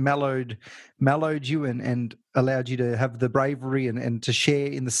people that mellowed you and allowed you to have the bravery and to share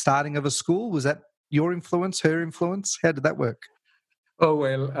in the starting of a school? Was that your influence, her influence? How did that work? Oh,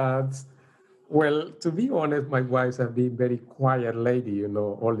 well, to be honest, my wife has been very quiet lady,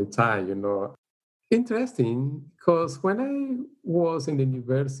 all the time. Interesting, because when I was in the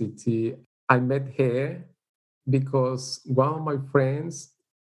university, I met her because one of my friends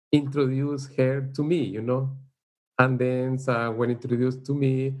introduced her to me. And then when introduced to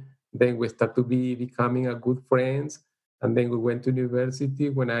me, then we start to be becoming a good friends. And then we went to university.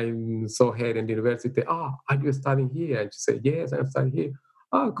 When I saw her in the university, are you studying here? And she said, yes, I'm studying here.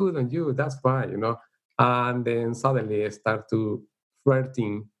 Oh, good on you. That's fine. And then suddenly I start to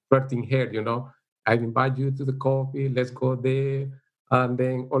flirting her. I invite you to the coffee. Let's go there. And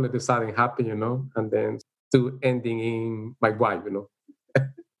then all of a sudden happen. And then to ending in my wife.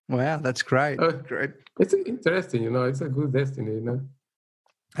 Wow, that's great. Uh, Great. it's interesting. It's a good destiny.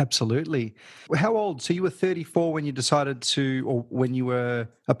 Absolutely. How old? So you were 34 when you decided to, or when you were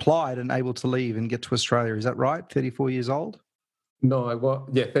applied and able to leave and get to Australia. Is that right? 34 years old? No, I was,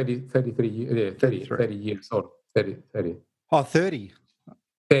 30, 33, yeah, 30 years old. 30. Oh, 30.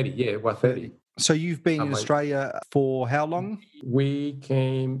 30, yeah, it was 30. So you've been in My, Australia for how long? we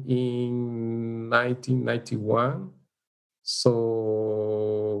came in 1991.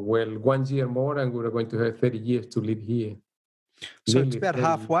 So, well, 1 year more, and we're going to have 30 years to live here. So it's Nearly about 30.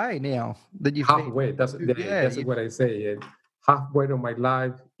 halfway now that you've Halfway. been. That's what I say. Halfway of my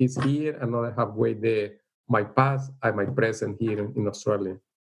life is here, another halfway there. My past and my present here in Australia.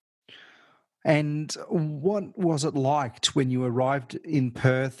 And what was it like when you arrived in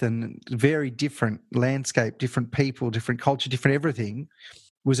Perth, and very different landscape, different people, different culture, different everything?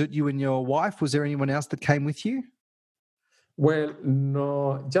 Was it you and your wife? Was there anyone else that came with you? Well,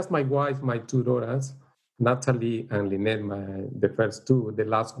 no, just my wife, my two daughters, Natalie and Lynette, the first two. The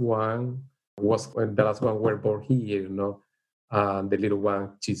last one were born here. And the little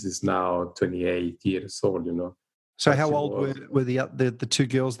one, she's now 28 years old. So But how she old was. were the two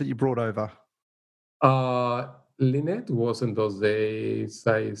girls that you brought over? Lynette was in those days,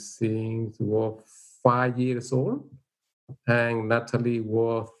 I think, was 5 years old, and Natalie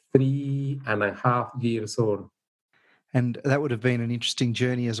was 3.5 years old. And that would have been an interesting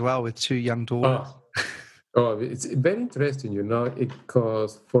journey as well with two young daughters. It's very interesting,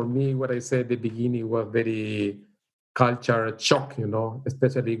 because for me, what I said at the beginning was very culture shock,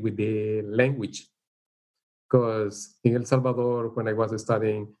 especially with the language. Because in El Salvador, when I was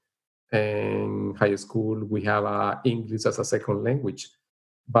studying in high school, we have English as a second language,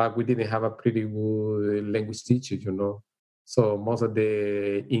 but we didn't have a pretty good language teacher. So most of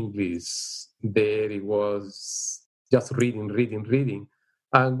the English there, it was just reading.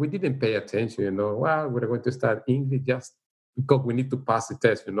 And we didn't pay attention. Well, we're going to start English just because we need to pass the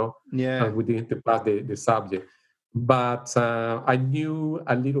test. Yeah. And we didn't pass the subject. But I knew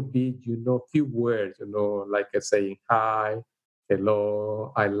a little bit, few words, like saying hi,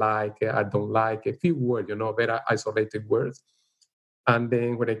 hello, I like it, I don't like it, few words, very isolated words. And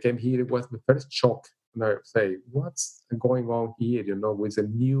then when I came here, it was the first shock. And I say, what's going on here, with a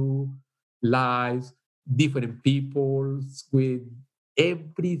new lives, different peoples, with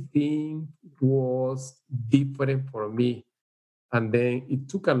everything was different for me. And then it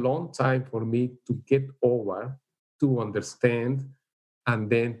took a long time for me to get over, to understand, and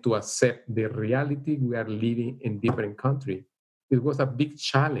then to accept the reality we are living in different countries. It was a big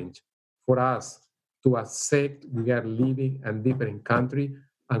challenge for us to accept we are living in different country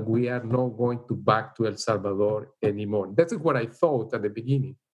and we are not going to back to El Salvador anymore. That's what I thought at the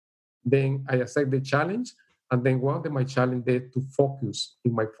beginning. Then I accept the challenge, and then one of my challenge is to focus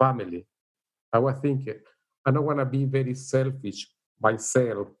in my family. I was thinking, I don't want to be very selfish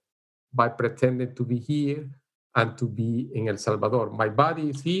myself by pretending to be here and to be in El Salvador. My body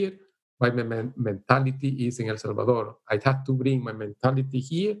is here, but my mentality is in El Salvador. I have to bring my mentality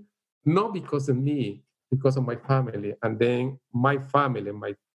here, not because of me, because of my family. And then my family,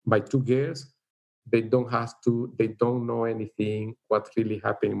 my two girls, they don't know anything what really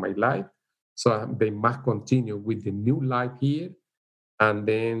happened in my life. So they must continue with the new life here and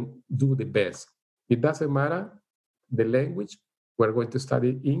then do the best. It doesn't matter the language. We're going to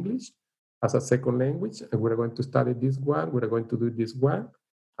study English as a second language, and we're going to study this one. We're going to do this one.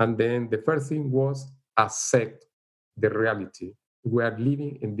 And then the first thing was accept the reality. We are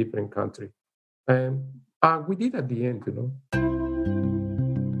living in different countries. And we did at the end, you know.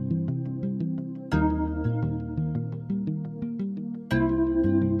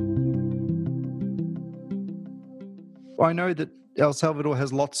 I know that El Salvador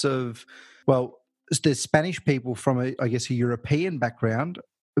has lots of, well, there's Spanish people from, I guess, a European background,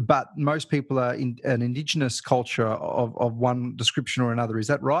 but most people are in an indigenous culture of one description or another. Is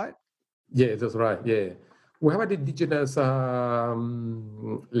that right? Yeah, that's right. Yeah. We have an indigenous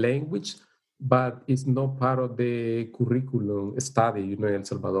language, but it's not part of the curriculum study, you know, in El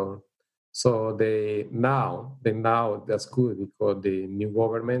Salvador. So they now that's good because the new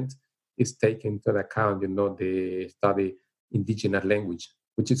government is taking into account, you know, the study indigenous language,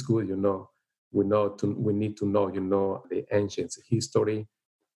 which is good, you know. We need to know, you know, the ancient history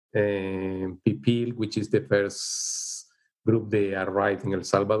and Pipil, which is the first group they arrived in El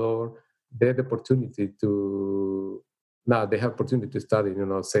Salvador. They had the opportunity to now they have opportunity to study, you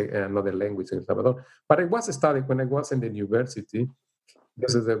know, say another language in El Salvador. But I was studying when I was in the university.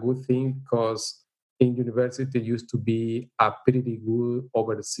 This is a good thing because in university used to be a pretty good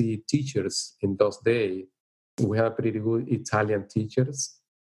overseas teachers in those days. We have pretty good Italian teachers,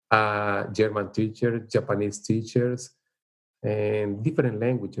 German teachers, Japanese teachers, and different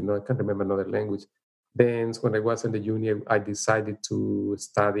language. You know, I can't remember another language. Then when I was in the uni, I decided to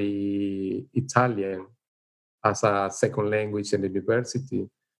study Italian as a second language in the university.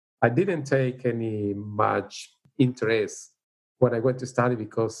 I didn't take any much interest when I went to study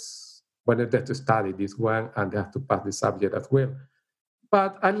because when I had to study this one and I have to pass the subject as well.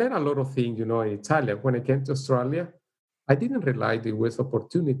 But I learned a lot of things, you know, in Italian. When I came to Australia, I didn't realize there was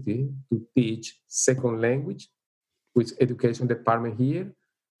opportunity to teach second language with education department here.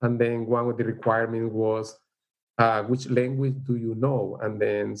 And then one of the requirements was, which language do you know? And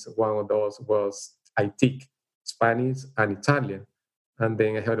then one of those was I take Spanish and Italian. And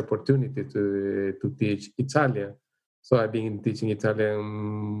then I had the opportunity to teach Italian. So I've been teaching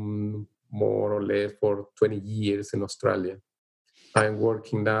Italian more or less for 20 years in Australia. I'm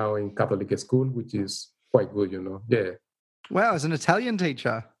working now in Catholic school, which is quite good, you know. Yeah. Wow, as an Italian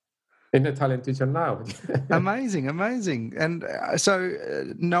teacher. An Italian teacher now. Amazing. And so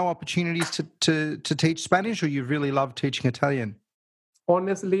no opportunities to teach Spanish, or you really love teaching Italian?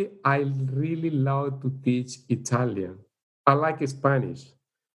 Honestly, I really love to teach Italian. I like Spanish.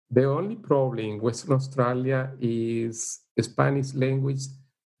 The only problem in Western Australia is Spanish language.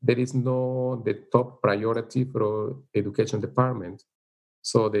 There is no the top priority for education department.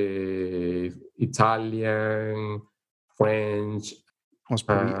 So the Italian, French, Was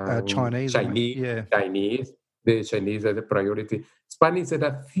probably Chinese. Chinese. The Chinese are the priority. Spanish, there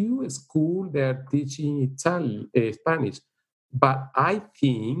are few schools that are teaching Spanish, but I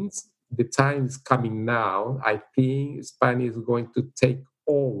think the time is coming now. I think Spanish is going to take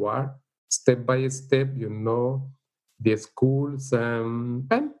over step by step. You know, the schools, and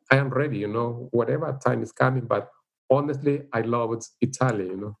I am ready. You know, whatever time is coming. But honestly, I love Italian.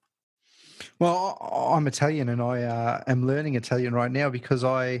 You know. Well, I'm Italian, and I am learning Italian right now because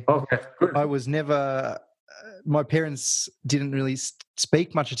I was never. My parents didn't really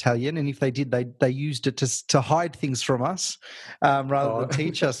speak much Italian, and if they did, they used it to hide things from us rather than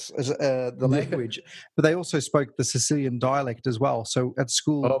teach us the language. But they also spoke the Sicilian dialect as well. So at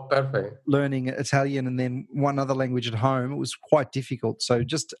school, learning Italian and then one other language at home, it was quite difficult. So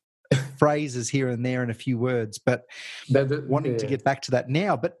just phrases here and there and a few words, but wanting to get back to that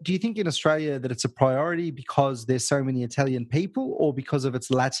now. But do you think in Australia that it's a priority because there's so many Italian people, or because of its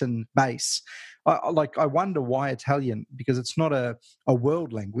Latin base? I wonder why Italian, because it's not a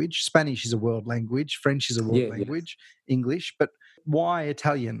world language. Spanish is a world language. French is a world language. Yes. English. But why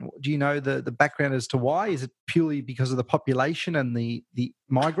Italian? Do you know the background as to why? Is it purely because of the population and the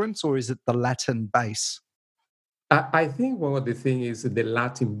migrants, or is it the Latin base? I think one of the things is the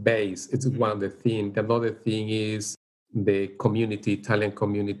Latin base. It's one of the things. Another thing is the community, Italian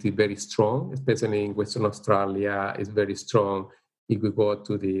community, very strong, especially in Western Australia, is very strong. If we go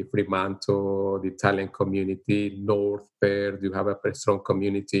to the Fremantle, the Italian community, North Perth, you have a very strong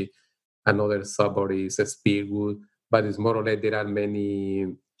community. Another suburb is Spearwood, but it's more or less there are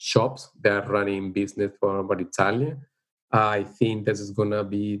many shops that are running business for Italian. I think this is going to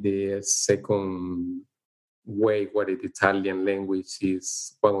be the second way where the Italian language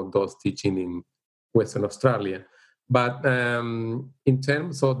is one of those teaching in Western Australia. But in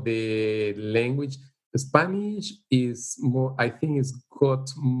terms of the language, Spanish is more, I think, is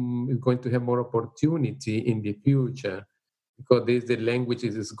going to have more opportunity in the future because this the language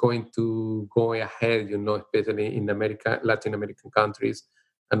is going to go ahead, especially in Latin American countries,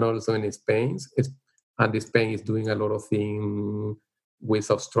 and also in Spain. And Spain is doing a lot of things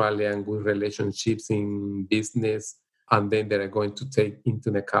with Australia and good relationships in business, and then they're going to take into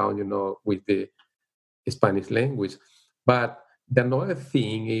account, with the Spanish language. But the another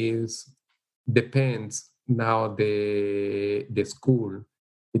thing is depends now the school.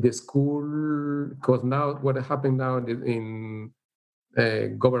 The school, because now what happened now in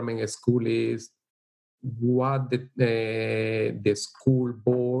government school is what the school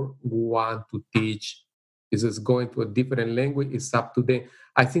board want to teach. Is it going to a different language? It's up to them.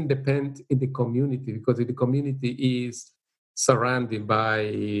 I think depends in the community because if the community is surrounded by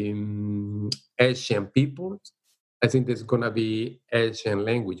Asian people, I think there's going to be Asian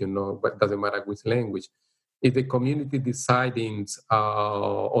language, but it doesn't matter which language. If the community deciding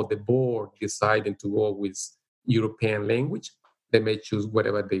or the board deciding to go with European language, they may choose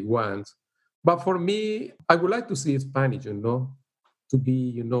whatever they want. But for me, I would like to see Spanish, to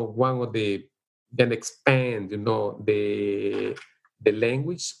be, one of the then expand, the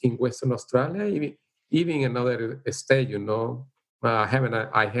language in Western Australia, even another state, I have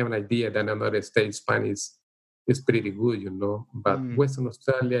an idea that another state Spanish is pretty good, but Western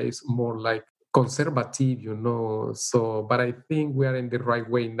Australia is more like conservative, So, but I think we are in the right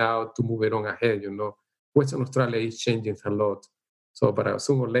way now to move it on ahead, Western Australia is changing a lot. So, but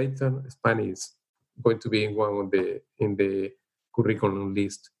sooner or later, Spanish is going to be in the curriculum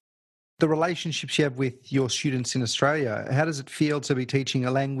list. The relationships you have with your students in Australia, how does it feel to be teaching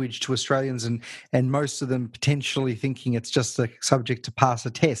a language to Australians and most of them potentially thinking it's just a subject to pass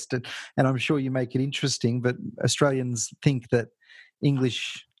a test? And I'm sure you make it interesting, but Australians think that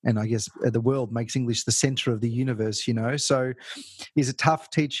English, and I guess the world makes English the centre of the universe, So is it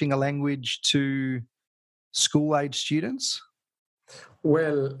tough teaching a language to school-age students?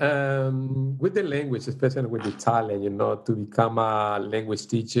 Well, with the language, especially with Italian, to become a language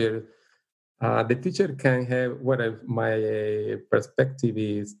teacher, the teacher can have, my perspective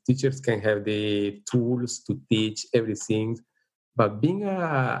is, teachers can have the tools to teach everything, but being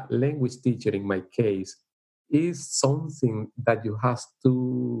a language teacher, in my case, is something that you have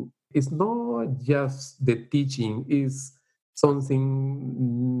to, it's not just the teaching, is something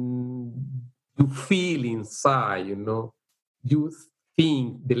you feel inside, You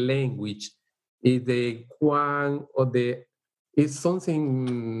think the language is the one or is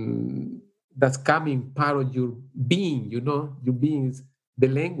something that's coming part of your being, your being is the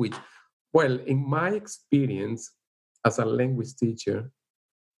language. Well, in my experience as a language teacher,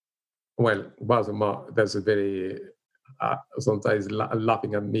 that's a very, sometimes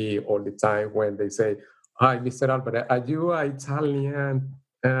laughing at me all the time when they say, "Hi, Mr. Albert, are you Italian?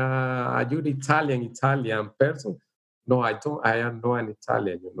 Are you the Italian person?" No, I don't. I am not an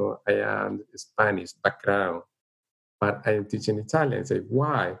Italian, I am Spanish background, but I am teaching Italian. I say,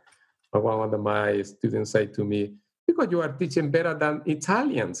 why? And one of my students say to me, because you are teaching better than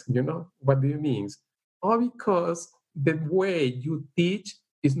Italians, What do you mean? Oh, because the way you teach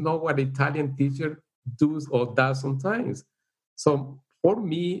is not what Italian teacher does or does sometimes. So for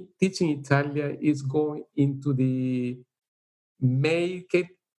me, teaching Italian is going into the make it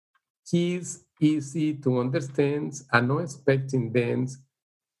kids easy to understand and not expecting them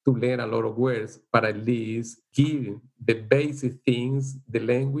to learn a lot of words, but at least give the basic things, the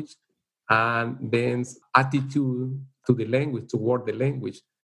language, and then attitude to the language, toward the language.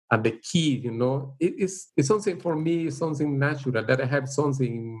 And the key, it's something for me, something natural that I have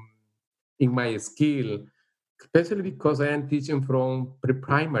something in my skill, especially because I am teaching from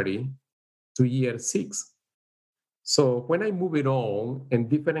pre-primary to year 6. So when I move it on in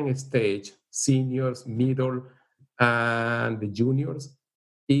different stage, seniors, middle, and the juniors,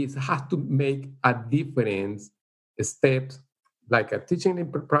 it has to make a different steps. Like a teaching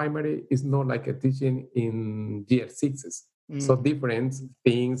in primary is not like a teaching in year 6s. So different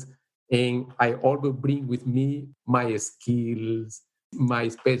things And I always bring with me my skills, my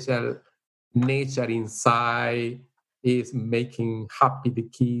special nature inside is making happy the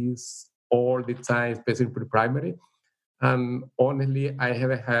kids all the time, especially pre-primary. And honestly, I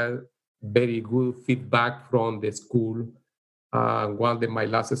have had very good feedback from the school. One of my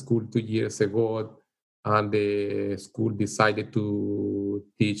last school 2 years ago, and the school decided to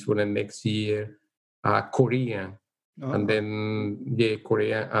teach for the next year Korean. And Oh, then, yeah,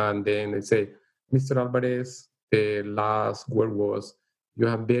 Korean. And then they say, Mr. Alvarez, the last word was, you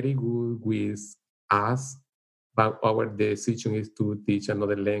are very good with us, but our decision is to teach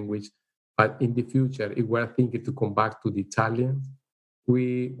another language. But in the future, if we're thinking to come back to the Italians,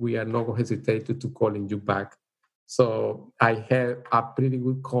 we are not going to hesitate to calling you back. So I have a pretty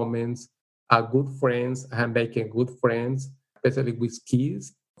good comments, good friends. I'm making good friends, especially with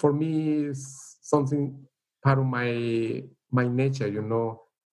kids. For me, it's something part of my nature.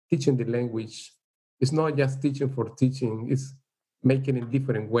 Teaching the language. It's not just teaching for teaching. It's making it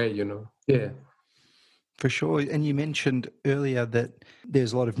different way. Yeah. for sure. And you mentioned earlier that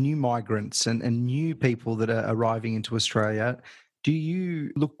there's a lot of new migrants and new people that are arriving into Australia. Do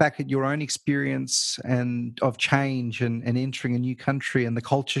you look back at your own experience and of change and entering a new country and the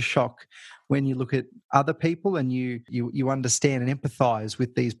culture shock when you look at other people and you understand and empathize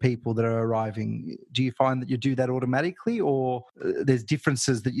with these people that are arriving? Do you find that you do that automatically, or there's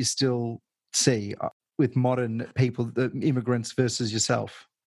differences that you still see with modern people, the immigrants versus yourself?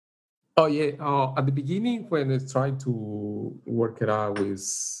 Oh yeah. At the beginning, when I tried to work it out with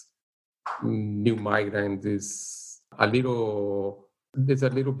new migrants, it's a little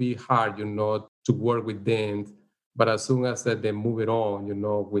bit hard, to work with them. But as soon as they move it on,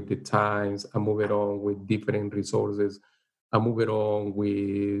 with the times, I move it on with different resources, I move it on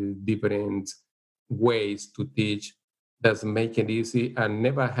with different ways to teach. That's make it easy and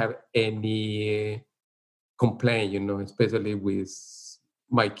never have any complaint, especially with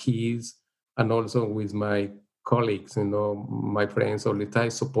my kids and also with my colleagues, my friends all the time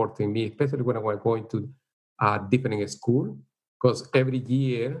supporting me, especially when I was going to a different school, because every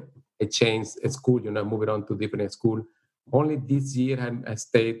year I change a school, moving on to different school. Only this year I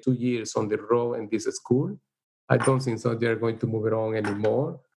stayed 2 years on the road in this school. I don't think so they're going to move it on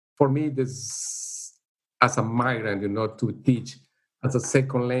anymore. For me, this as a migrant, to teach as a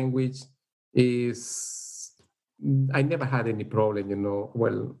second language is I never had any problem,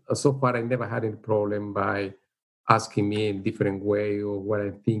 Well, so far I never had any problem by asking me in different way or what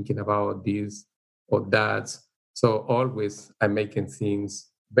I'm thinking about this or that. So always I'm making things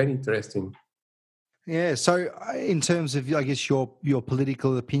very interesting. Yeah. So, in terms of, I guess, your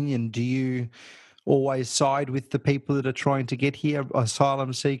political opinion, do you always side with the people that are trying to get here,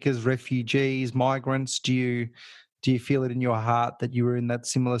 asylum seekers, refugees, migrants? Do you feel it in your heart that you were in that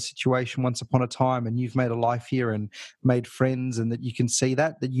similar situation once upon a time, and you've made a life here and made friends, and that you can see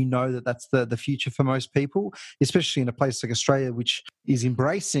that you know that that's the future for most people, especially in a place like Australia, which is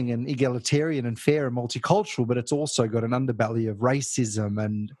embracing and egalitarian and fair and multicultural, but it's also got an underbelly of racism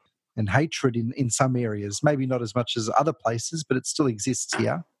and hatred in some areas, maybe not as much as other places, but it still exists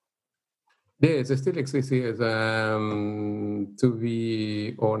here. Yes, it still exists. Yes. To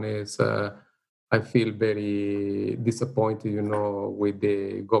be honest, I feel very disappointed, with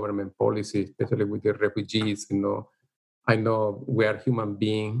the government policy, especially with the refugees. I know we are human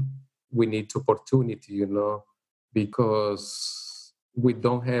beings. We need opportunity, because we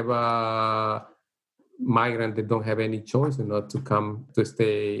don't have a migrant. They don't have any choice, to come to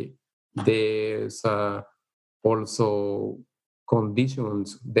stay. There's also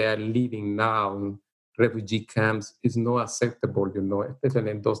conditions they are living now in refugee camps is not acceptable,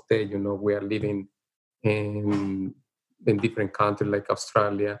 especially in those days, we are living in different countries like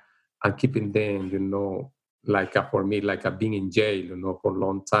Australia and keeping them, like for me, like being in jail, for a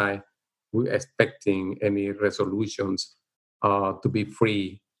long time. We're expecting any resolutions to be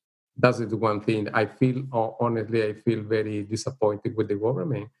free. That's the one thing I feel. Honestly, I feel very disappointed with the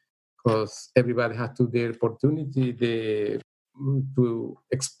government because everybody has to the opportunity to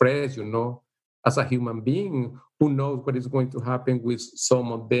express, as a human being. Who knows what is going to happen with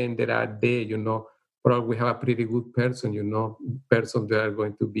some of them that are there, Probably we have a pretty good person, person that are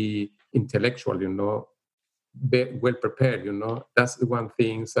going to be intellectual, well prepared, That's the one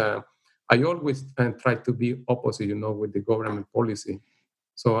thing. I always try to be opposite, with the government policy.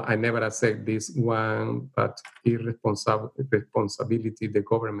 So I never accept this one, but irresponsible responsibility the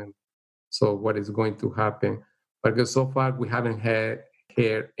government. So what is going to happen? Because so far we haven't heard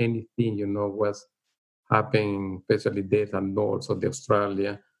anything, what's happening, especially death and north of the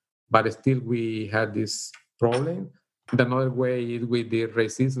Australia. But still we had this problem. Another way is with the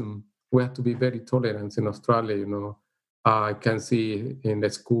racism. we have to be very tolerant in Australia. I can see in the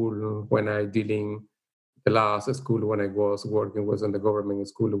school when I dealing the last school when I was working was in the government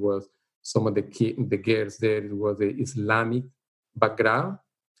school was some of the girls there was the Islamic background.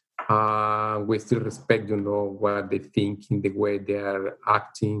 We still respect, what they think in the way they are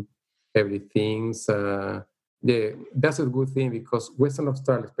acting, everything. Yeah, that's a good thing because Western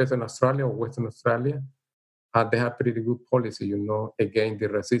Australia, especially in Australia or Western Australia, they have pretty good policy, against the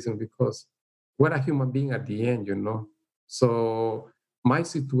racism because we're a human being at the end. So my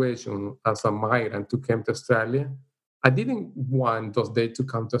situation as a migrant to come to Australia, I didn't want those days to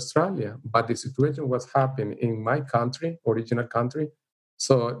come to Australia, but the situation was happening in my country, original country.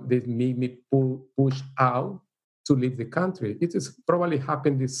 So they made me push out to leave the country. It is probably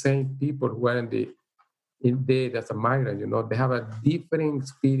happened the same people who are in there as a migrant, they have a different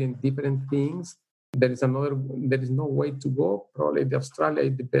experience, different things. There is no way to go. Probably the Australia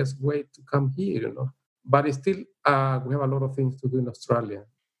is the best way to come here. But still, we have a lot of things to do in Australia.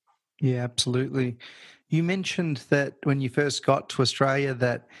 Yeah, absolutely. You mentioned that when you first got to Australia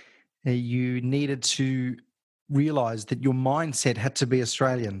that you needed to realise that your mindset had to be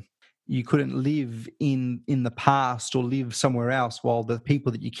Australian. You couldn't live in the past or live somewhere else while the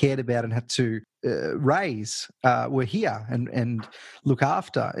people that you cared about and had to raise were here and look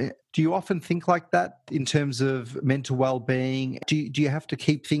after. Do you often think like that in terms of mental well-being? Do you have to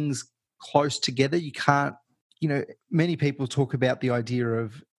keep things close together? You can't, many people talk about the idea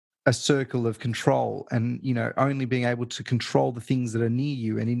of a circle of control and, only being able to control the things that are near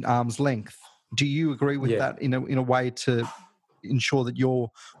you and in arm's length. Do you agree with that in a way to ensure that your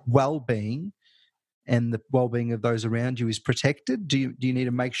well-being and the well-being of those around you is protected? Do you need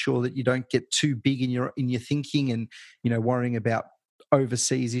to make sure that you don't get too big in your thinking and, worrying about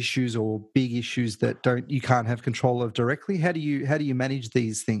overseas issues or big issues that you can't have control of directly? How do you manage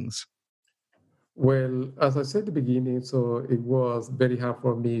these things? Well, as I said at the beginning, so it was very hard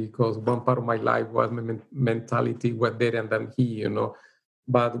for me because one part of my life was my mentality was there and I'm here.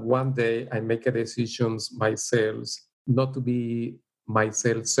 But one day I make a decisions myself not to be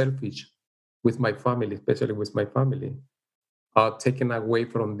myself selfish with my family, especially with my family, taking away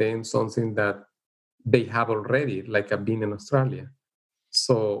from them something that they have already, like I've been in Australia.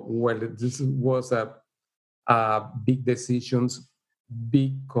 So, well, this was a big decisions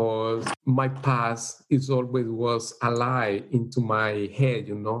because my past is always was a lie into my head.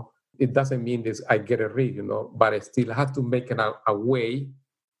 It doesn't mean this I get it rid, but I still have to make it away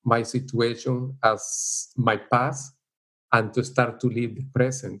my situation as my past and to start to live the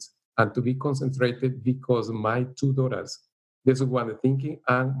present and to be concentrated because my two daughters, this is what I'm thinking,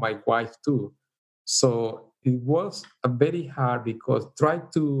 and my wife too. So it was a very hard because try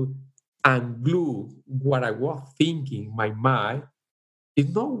to unglue what I was thinking, my mind, it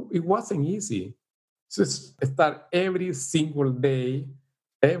wasn't easy. So start every single day,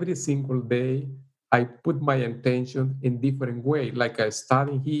 I put my intention in different way. Like I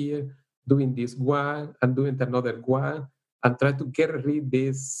starting here, doing this one and doing another one, and try to get rid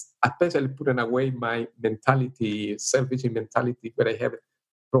this, especially putting away my mentality, selfish mentality that I have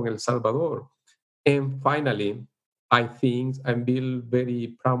from El Salvador. And finally, I think I feel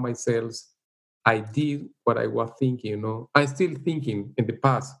very proud myself. I did what I was thinking. I'm still thinking in the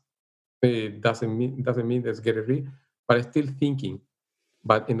past. It doesn't mean let's get rid, but I'm still thinking.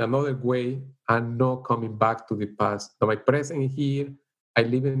 But in another way, I'm not coming back to the past. So my present is here. I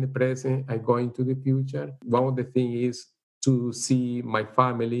live in the present. I go into the future. One of the things is to see my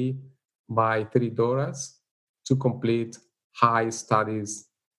family, my three daughters, to complete high studies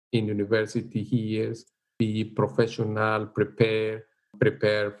in university here, be professional, prepare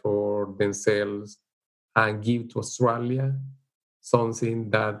for themselves, and give to Australia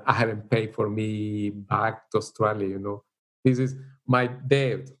something that I haven't paid for me back to Australia. This is my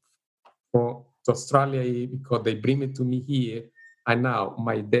debt for to Australia because they bring it to me here. And now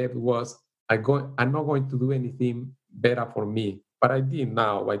my debt was I'm not going to do anything better for me. But I did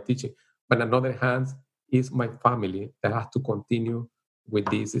now by teaching. But on the other hand, is my family that has to continue with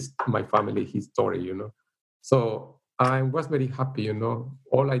this is my family history. So I was very happy.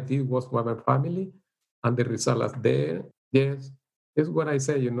 All I did was for my family and the result is there. Yes. This is what I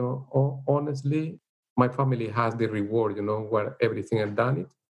say. Honestly, my family has the reward, where everything I've done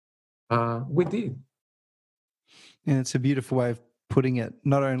it. We did. And it's a beautiful way of putting it.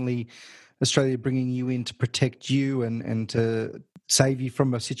 Not only Australia bringing you in to protect you and to save you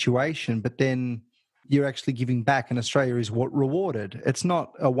from a situation, but then you're actually giving back and Australia is what rewarded. It's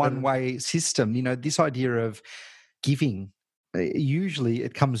not a one-way system. This idea of giving, usually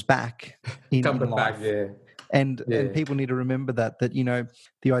it comes back in life. Yeah. And people need to remember that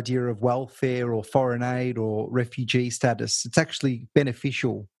the idea of welfare or foreign aid or refugee status, it's actually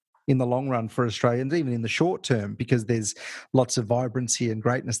beneficial in the long run for Australians, even in the short term, because there's lots of vibrancy and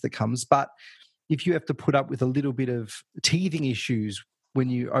greatness that comes. But if you have to put up with a little bit of teething issues when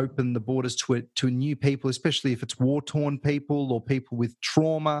you open the borders to new people, especially if it's war-torn people or people with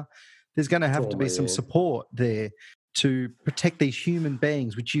trauma, there's going to have to be some support there to protect these human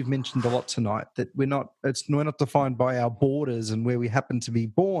beings, which you've mentioned a lot tonight, that we're not defined by our borders and where we happen to be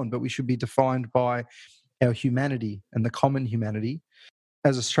born, but we should be defined by our humanity and the common humanity.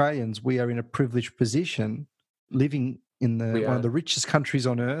 As Australians, we are in a privileged position living in one of the richest countries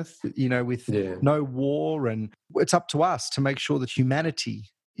on earth, with no war, and it's up to us to make sure that humanity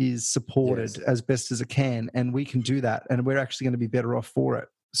is supported as best as it can, and we can do that, and we're actually going to be better off for it.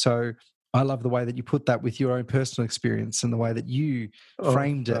 So I love the way that you put that with your own personal experience and the way that you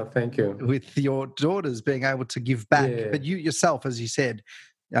framed it. Thank you. With your daughters being able to give back, but you yourself, as you said,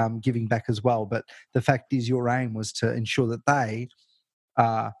 giving back as well. But the fact is, your aim was to ensure that they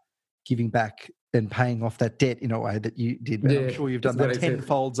are giving back and paying off that debt in a way that you did. But I'm sure you've done that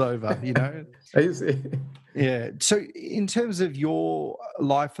tenfolds over, I see. Yeah. So in terms of your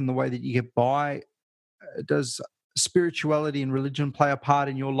life and the way that you get by, does spirituality and religion play a part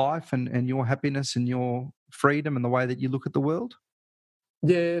in your life and your happiness and your freedom and the way that you look at the world?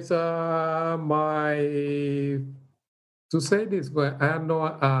 Yes, to say this, but I am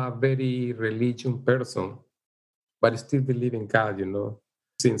not a very religious person, but I still believe in God,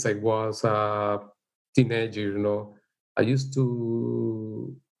 Since I was a teenager, I used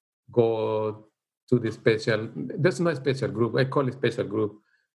to go to there's no special group, I call it special group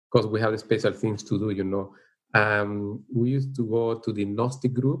because we have special things to do, we used to go to the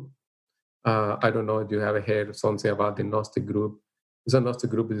Gnostic group. I don't know if you have heard something about the Gnostic group. It's a Gnostic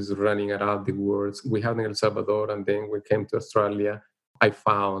group that is running around the world. We have in El Salvador, and then we came to Australia. I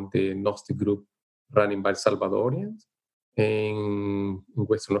found the Gnostic group running by Salvadorians in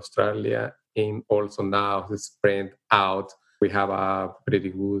Western Australia, and also now it's spread out. We have a pretty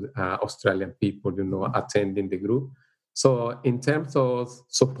good Australian people, attending the group. So in terms of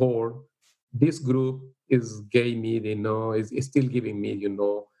support, this group is giving me, is still giving me,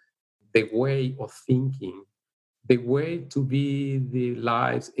 the way of thinking, the way to be the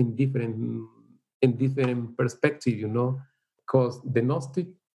lives in different perspective, because the Gnostic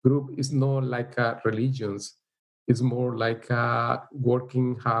group is not like a religions. It's more like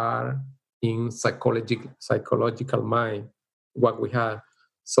working hard in psychological mind, what we have.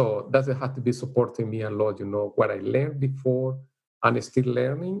 So that has to be supporting me a lot, what I learned before and still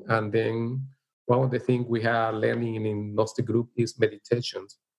learning. And then one of the things we are learning in Gnostic group is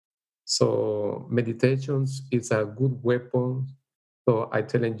meditations. So meditations is a good weapon. So I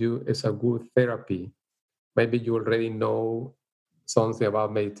telling you, it's a good therapy. Maybe you already know something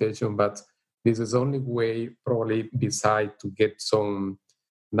about meditation, but this is the only way, probably, beside to get some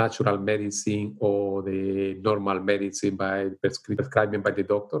natural medicine or the normal medicine by prescribing by the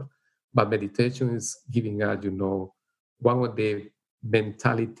doctor. But meditation is giving us, one of the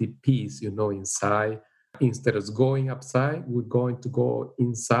mentality piece, inside. Instead of going outside, we're going to go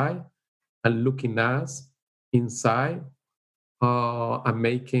inside and looking us inside and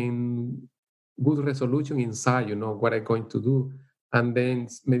making good resolution inside, what I'm going to do. And then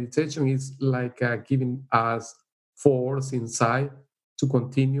meditation is like giving us force inside to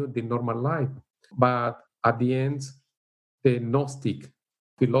continue the normal life. But at the end, the Gnostic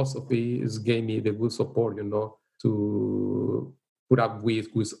philosophy is gave me the good support, to put up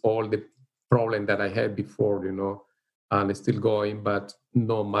with all the problem that I had before, and still going, but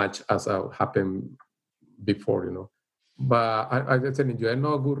not much as happened before, But I'm telling you, I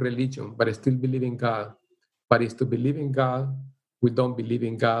know a good religion, but I still believe in God. But it's to believe in God, we don't believe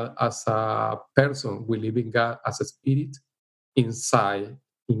in God as a person. We believe in God as a spirit inside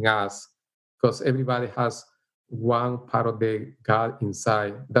in us, because everybody has one part of the God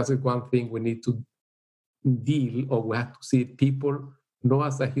inside. That's one thing we need to deal, or we have to see people not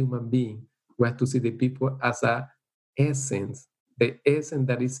as a human being. We have to see the people as a essence, the essence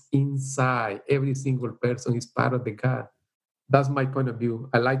that is inside. Every single person is part of the God. That's my point of view.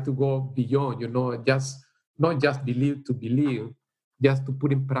 I like to go beyond, just not just believe to believe, just to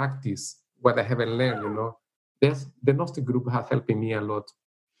put in practice what I haven't learned, The Gnostic group has helped me a lot.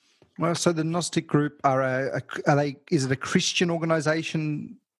 Well, so the Gnostic group is it a Christian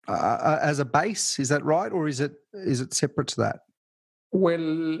organization as a base? Is that right, or is it separate to that?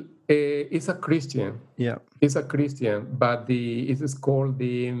 Well, it's a Christian. Yeah, it's a Christian, but it is called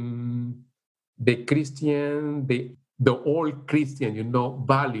the Christian, the old Christian,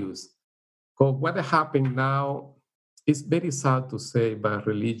 values. Because what happened now is very sad to say, but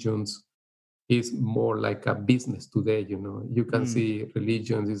religions is more like a business today. You can Mm. see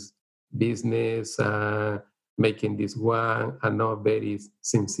religions is business, making this one and not very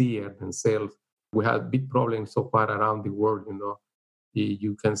sincere themselves. We have big problems so far around the world.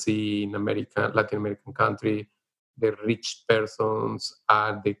 You can see in Latin American country, the rich persons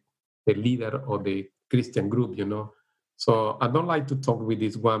are the leader of the Christian group. So I don't like to talk with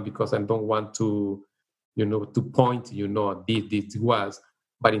this one because I don't want to point, this was.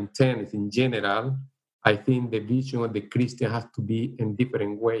 But in terms, in general, I think the vision of the Christian has to be in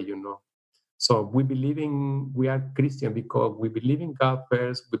different way. So we are Christian because we believe in God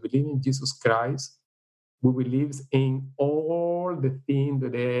first, we believe in Jesus Christ, we believe in all the things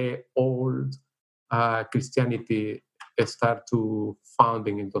that the old Christianity start to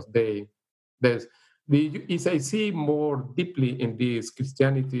founding in those days. If I see more deeply in this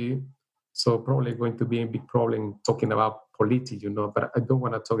Christianity, so probably going to be a big problem talking about politics. But I don't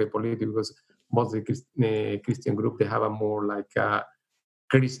want to talk about politics because most of the Christian group, they have a more like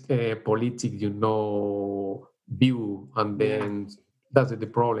politics, view, and Yeah. then that's the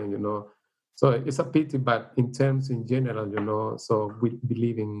problem. So it's a pity, but in terms in general, so we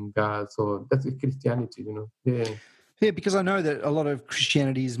believe in God, so that's Christianity. Yeah. Yeah, because I know that a lot of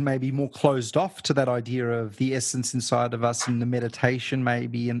Christianity is maybe more closed off to that idea of the essence inside of us and the meditation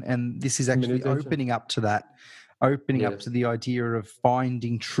maybe, and this is actually Meditation. opening up to that, opening up to Yes. the idea of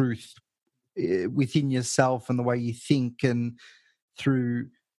finding truth within yourself and the way you think and through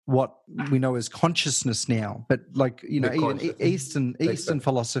what we know as consciousness now. But The even consciousness. Eastern Exactly.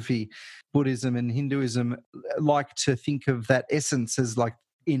 philosophy, Buddhism and Hinduism like to think of that essence as like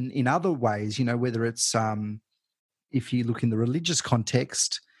in other ways, whether it's if you look in the religious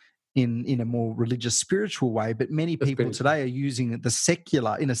context in a more religious spiritual way, but many people Spiritual. today are using the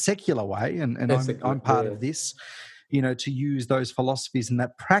secular in a secular way, and Exactly. I'm part Yeah. of this, to use those philosophies and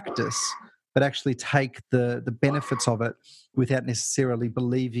that practice, but actually take the benefits of it without necessarily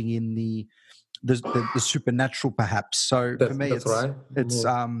believing in the supernatural, perhaps. So for me, That's right. it's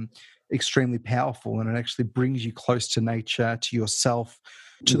Yeah. extremely powerful, and it actually brings you close to nature, to yourself,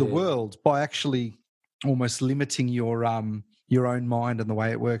 to the Yeah. world by actually almost limiting your own mind and the way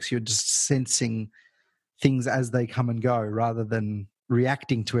it works. You're just sensing things as they come and go rather than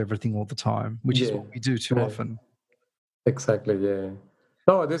reacting to everything all the time, which is Yeah. what we do too Right. often. Exactly. Yeah.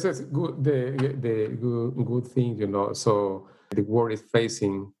 No, this is good. The good thing. So the world is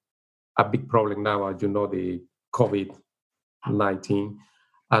facing a big problem now, as the COVID-19,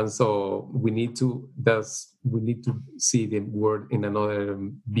 and so we need to see the world in another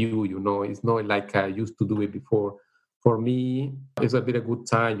view. It's not like I used to do it before. For me, it's a bit a good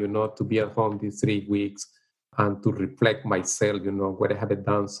time, to be at home these 3 weeks and to reflect myself, what I have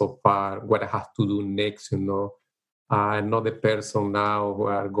done so far, what I have to do next. I'm not the person now who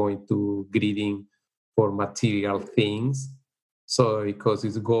are going to greeting for material things. So because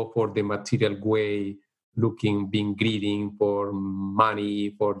it's go for the material way, being greeting for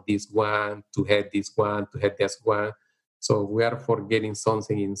money, for this one, to have this one, to have this one. So we are forgetting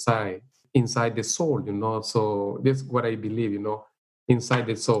something inside the soul. So that's what I believe, inside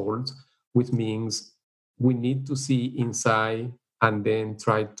the soul, which means we need to see inside and then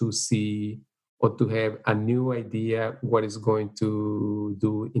try to see or to have a new idea what is going to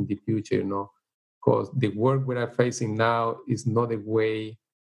do in the future. Because the work we are facing now is not the way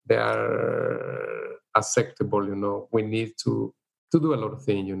they are acceptable. We need to do a lot of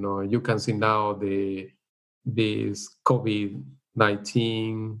things. You can see now this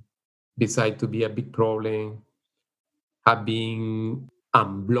COVID-19 decide to be a big problem, have been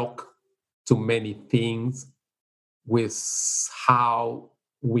unblocked to many things with how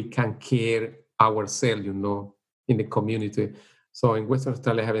we can care ourselves, in the community. So in Western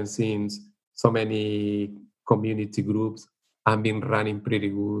Australia, I haven't seen so many community groups and been running pretty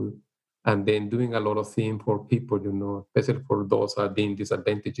good and then doing a lot of things for people, especially for those that are being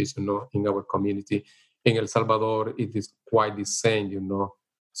disadvantages, in our community. In El Salvador, it is quite the same.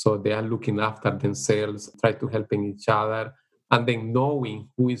 So they are looking after themselves, try to helping each other, and then knowing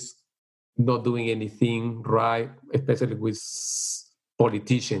who is not doing anything right, especially with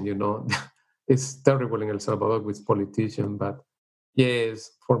politicians. It's terrible in El Salvador with politicians, but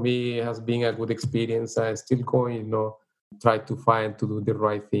yes, for me, it has been a good experience. I still going, try to find to do the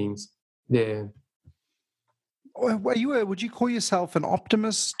right things. Yeah. Would you call yourself an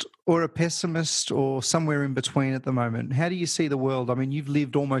optimist or a pessimist or somewhere in between at the moment? How do you see the world? I mean, you've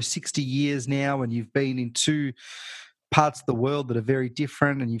lived almost 60 years now and you've been in two parts of the world that are very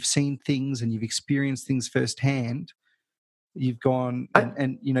different and you've seen things and you've experienced things firsthand. you've gone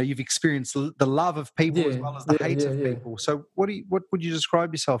and you've experienced the love of people as well as the hate of people. So what would you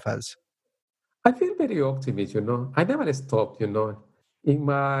describe yourself as? I feel very optimistic, I never stop, In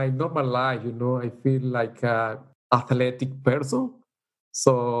my normal life, I feel like an athletic person.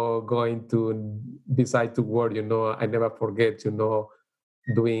 So going to beside to work, I never forget,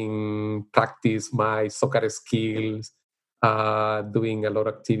 doing practice my soccer skills, doing a lot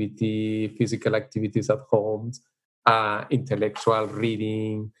of activity, physical activities at home, intellectual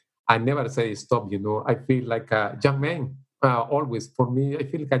reading. I never say stop, I feel like a young man. Always for me, I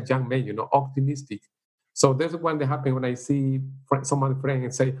feel like a young man, optimistic. So that's one that happens when I see some other friend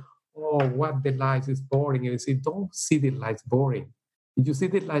and say, "Oh, what the life is boring," and I say, "Don't see the life boring. If you see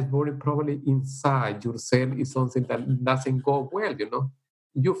the life boring, probably inside yourself is something that doesn't go well.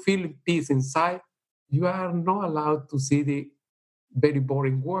 You feel peace inside. You are not allowed to see the very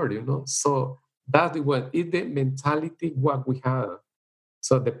boring world. So that's the one. It's the mentality what we have.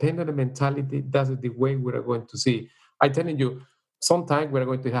 So depending on the mentality, that's the way we are going to see. I telling you, sometimes we're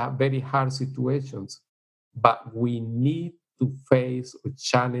going to have very hard situations, but we need to face or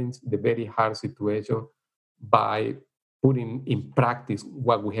challenge the very hard situation by putting in practice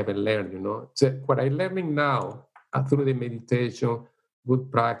what we haven't learned. So what I'm learning now through the meditation,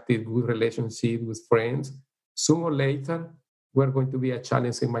 good practice, good relationship with friends, sooner or later we're going to be a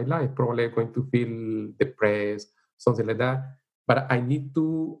challenge in my life. Probably I'm going to feel depressed, something like that. But I need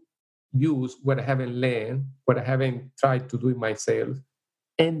to use what I haven't learned, what I haven't tried to do it myself,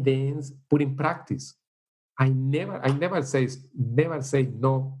 and then put in practice. I never say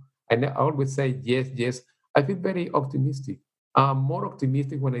no. I always say yes, yes. I feel very optimistic. I'm more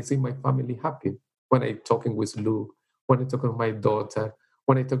optimistic when I see my family happy. When I'm talking with Luke, when I'm talking with my daughter,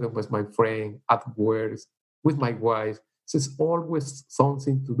 when I'm talking with my friend at work, with my wife. So it's always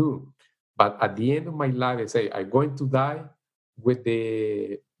something to do. But at the end of my life, I say I'm going to die with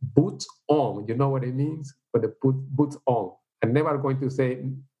the boots on. You know what it means? With the boots on. I'm never going to say,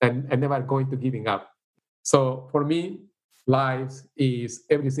 and I'm never going to giving up. So for me, life is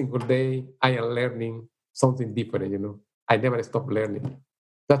every single day I am learning something different. I never stop learning.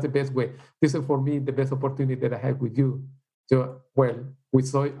 That's the best way. This is for me the best opportunity that I have with you. So well,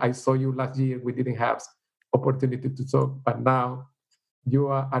 I saw you last year. We didn't have opportunity to talk, but now you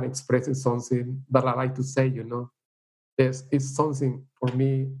are expressing something that I like to say. Yes, it's something for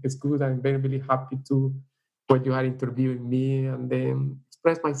me. It's good. I'm very, very happy to when you are interviewing me and then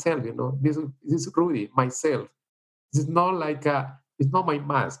express myself. This is Rudy, myself. It's not like it's not my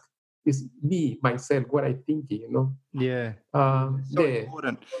mask. It's me, myself, what I think. Yeah, so Yeah.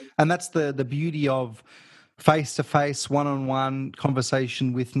 important, and that's the beauty of face-to-face, one-on-one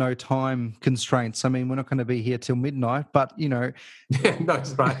conversation with no time constraints. I mean, we're not going to be here till midnight, but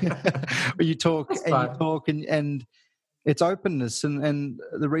That's right. you talk That's and right. you talk and it's openness. And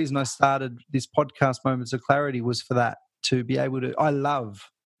the reason I started this podcast, Moments of Clarity, was for that, to be able to. I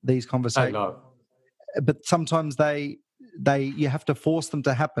love these I conversations, love. but sometimes you have to force them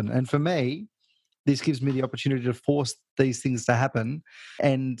to happen. And for me, this gives me the opportunity to force these things to happen,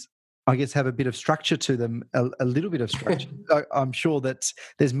 and I guess have a bit of structure to them, a little bit of structure. I'm sure that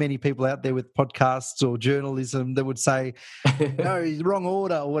there's many people out there with podcasts or journalism that would say, no, wrong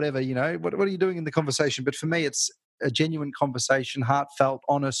order or whatever, what are you doing in the conversation? But for me, it's a genuine conversation, heartfelt,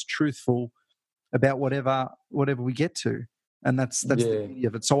 honest, truthful about whatever we get to. And that's the Yeah. beauty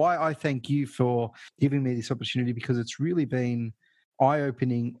of it. So I thank you for giving me this opportunity, because it's really been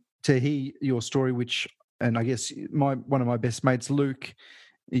eye-opening to hear your story, and I guess one of my best mates, Luke,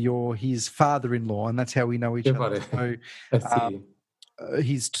 you're his father-in-law, and that's how we know each other. So I see.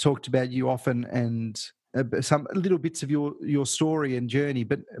 he's talked about you often, and some little bits of your story and journey,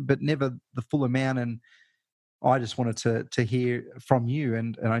 but never the full amount. And I just wanted to hear from you,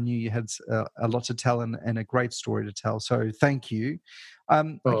 and I knew you had a lot to tell and a great story to tell. So thank you. I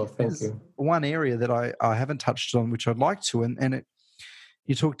guess Thank there's you. one area that I haven't touched on, which I'd like to, and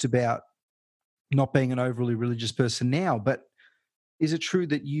you talked about not being an overly religious person now, but is it true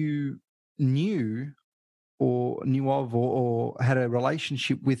that you knew of or had a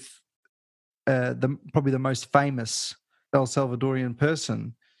relationship with probably the most famous El Salvadorian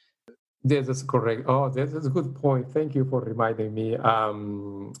person? Yes, that's correct. Oh, that's a good point. Thank you for reminding me.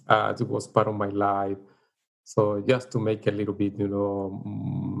 It was part of my life. So just to make a little bit,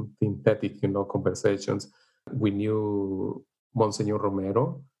 synthetic, conversations, we knew Monsignor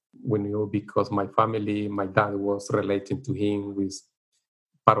Romero. We knew because my family, my dad was related to him with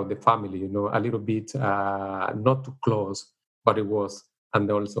part of the family, a little bit, not too close, but it was, and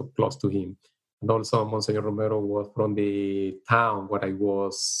also close to him. And also Monsignor Romero was from the town where I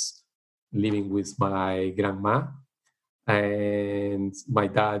was living with my grandma. and my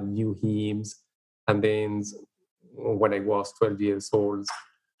dad knew him. And then when I was 12 years old,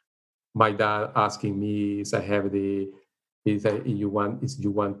 my dad asking me if I have the if you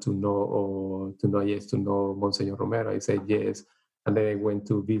want to know or to know yes to know Monsignor Romero. I said yes, and then we went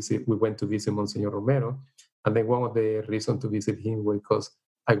to visit Monsignor Romero, and then one of the reasons to visit him was because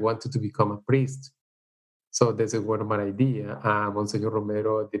I wanted to become a priest. So this is one of my idea. Monsignor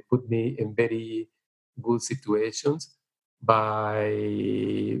Romero, they put me in very good situations by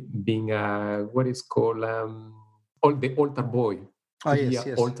being a what is called the altar boy. Oh, To be yes, an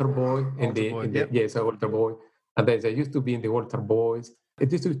yes. altar boy Altar boy, in the yep. yes, an altar boy. And then I used to be in the altar boys. I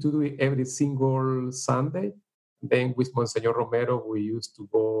used to do it every single Sunday. Then with Monsignor Romero, we used to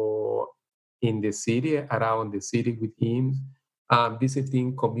go in the city, around the city with him,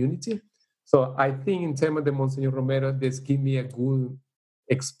 visiting community. So I think in terms of the Monsignor Romero, this give me a good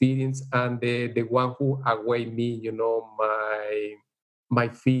experience, and the one who away me, my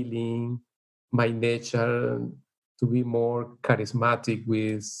feeling, my nature to be more charismatic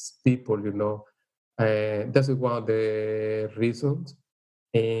with people. That's one of the reasons.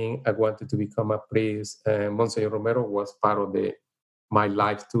 And I wanted to become a priest. Monsignor Romero was part of my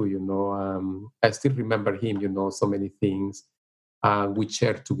life too. I still remember him. So many things we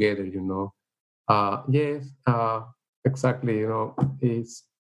shared together. Yes, exactly. It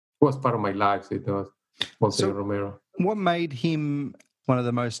was part of my life. It was Monsignor So Romero. what made him one of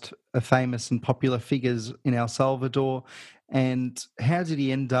the most famous and popular figures in El Salvador? And how did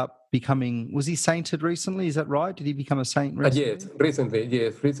he end up becoming, was he sainted recently? Is that right? Did he become a saint recently?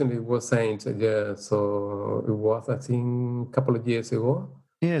 Recently it was saint. Yeah, so it was, I think, a couple of years ago.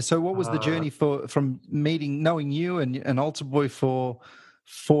 Yeah. So what was the journey from knowing you and Altar Boy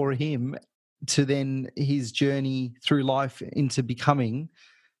for him to then his journey through life into becoming,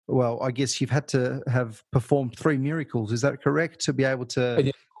 well, I guess you've had to have performed 3 miracles. Is that correct, to be able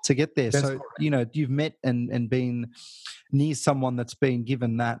to get there? That's So, correct. you've met and been near someone that's been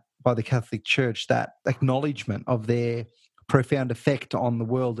given that by the Catholic Church, that acknowledgement of their profound effect on the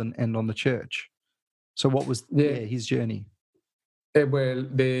world and on the church. So what was his journey? Well,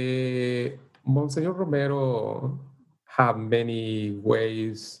 the Monsignor Romero have many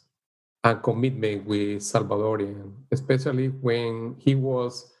ways and commitment with Salvadorian, especially when he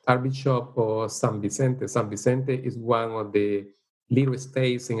was Archbishop of San Vicente. San Vicente is one of the little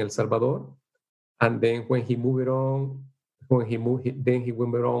states in El Salvador. And then when he moved on, then he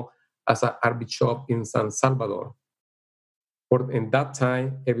moved on as an Archbishop in San Salvador. In that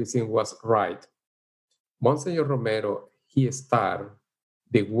time, everything was right. Monsignor Romero, he started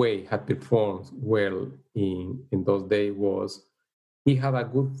the way he performed well in those days was he had a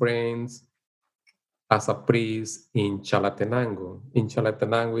good friends as a priest in Chalatenango. In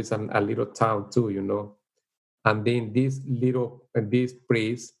Chalatenango is a little town too. And then this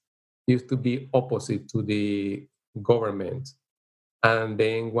priest used to be opposite to the government. And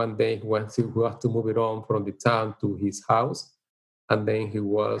then one day he was to move it on from the town to his house, and then he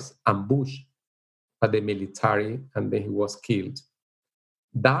was ambushed by the military, and then he was killed.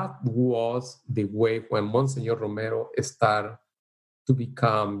 That was the way when Monsignor Romero started to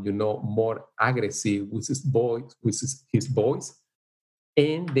become, more aggressive with his voice,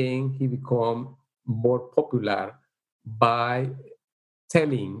 and then he became more popular by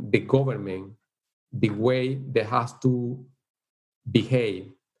telling the government the way they have to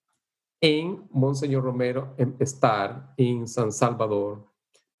behave. And Monsignor Romero started in San Salvador,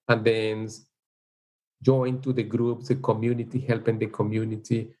 and then joined to the groups, the community, helping the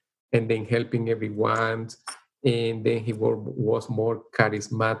community, and then helping everyone. And then he was more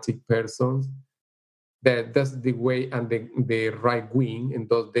charismatic person. That's the way, and the right wing in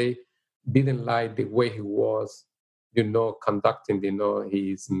those days didn't like the way he was, conducting,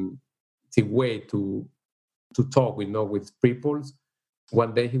 his way to talk, with people.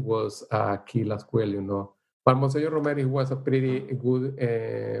 One day he was killed as well. But Monsignor Romero, he was a pretty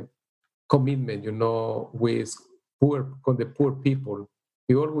good commitment, with the poor people.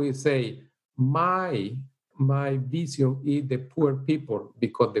 He always say, my vision is the poor people,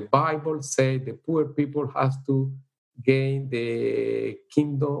 because the Bible says the poor people has to gain the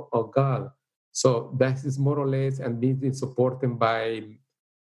kingdom of God. So that is more or less, and this is supported by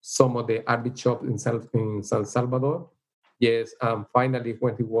some of the archbishops in San Salvador. Yes, finally,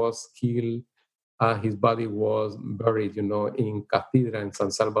 when he was killed, his body was buried, in Cathedral in San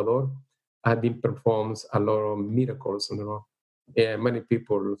Salvador. And he performs a lot of miracles. Yeah, many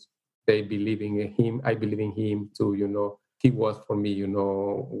people, they believe in him. I believe in him too. He was for me,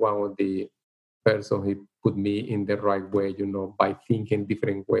 one of the person he put me in the right way, by thinking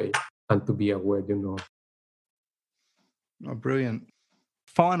different way and to be aware. Oh, brilliant.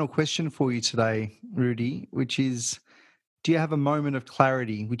 Final question for you today, Rudy, which is, do you have a moment of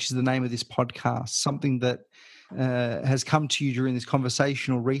clarity, which is the name of this podcast, something that has come to you during this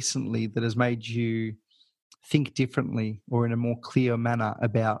conversation or recently that has made you think differently or in a more clear manner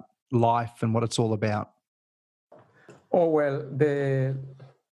about life and what it's all about? Oh, well, the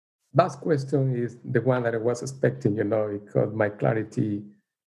last question is the one that I was expecting, because my clarity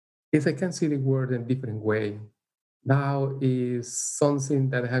is I can see the world in a different way. Now is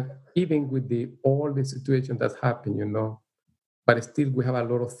something that have, even with all the situation that's happened, but still we have a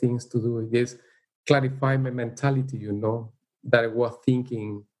lot of things to do. Just clarify my mentality, that I was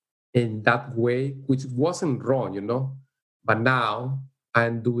thinking in that way, which wasn't wrong, but now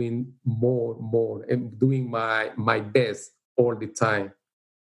I'm doing more, and doing my best all the time.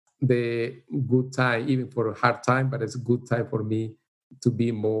 The good time, even for a hard time, but it's a good time for me to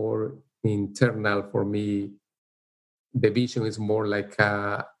be more internal for me. The vision is more like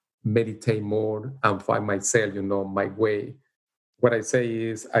meditate more and find myself, my way. What I say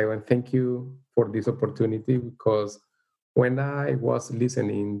is, I want to thank you for this opportunity, because when I was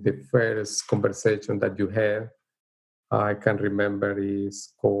listening the first conversation that you had, I can remember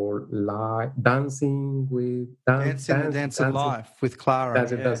it's called Dancing with Dancing the Dance of Life with Clara.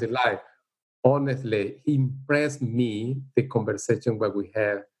 Dancing Life. Honestly, impressed me the conversation what you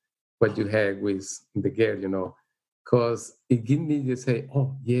had with the girl, because it gave me to say,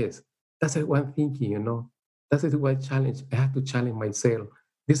 oh yes, that's what I'm thinking, That's the way challenge. I have to challenge myself.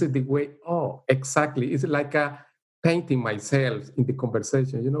 This is the way. Oh, exactly. It's like painting myself in the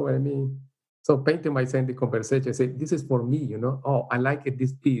conversation. You know what I mean? So painting myself in the conversation, say this is for me. Oh, I like it,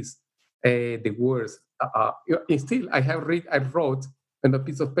 this piece. The words. Still, I wrote on a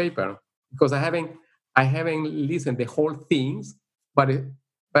piece of paper, because I haven't listened the whole things, but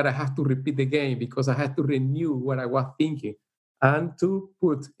but I have to repeat again, because I had to renew what I was thinking and to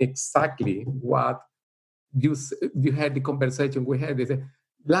put exactly what you had the conversation we had. They said,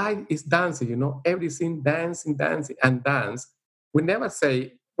 life is dancing, everything dancing, dancing, and dance. We never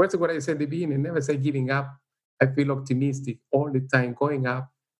say, what's what I said at the beginning, never say giving up. I feel optimistic all the time, going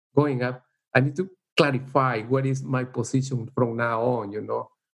up, going up. I need to clarify what is my position from now on,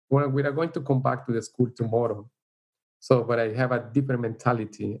 When we are going to come back to the school tomorrow. So, but I have a different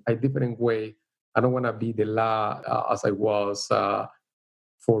mentality, a different way. I don't want to be the as I was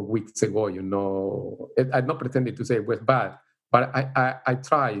 4 weeks ago. I'm not pretending to say it was bad, but I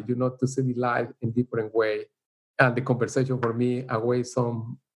try, to see the life in different way, and the conversation for me away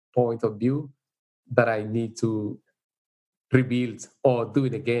some point of view that I need to rebuild or do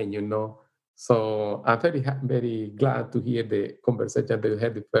it again. So I'm very glad to hear the conversation that you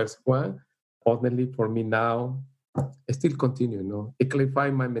had the first one. Ultimately, for me now, I still continue, I clarify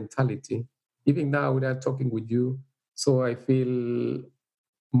my mentality. Even now, when I'm talking with you, so I feel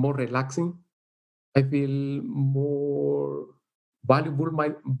more relaxing. I feel more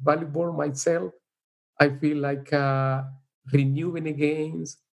valuable myself. I feel like renewing again,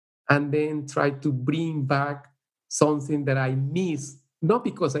 and then try to bring back something that I miss, not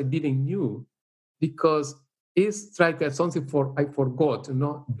because I didn't knew, because it's like something I forgot,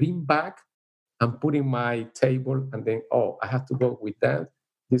 bring back and put in my table, and then, oh, I have to go with that.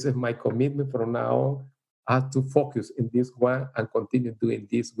 This is my commitment from now on. I have to focus in this one and continue doing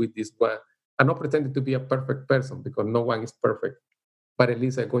this with this one. I'm not pretending to be a perfect person, because no one is perfect, but at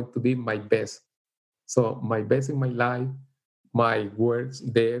least I'm going to be my best. So my best in my life, my words,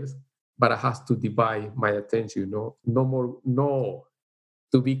 theirs, but I have to divide my attention, no more, no,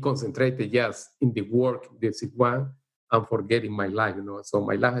 to be concentrated just in the work, this is one, and forgetting my life, So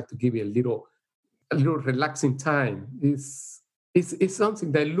my life has to give me a little relaxing time. It's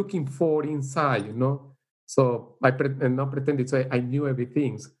something that I'm looking for inside, So I'm not pretending to say I knew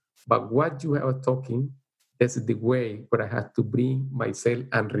everything, but what you are talking, that's the way where I have to bring myself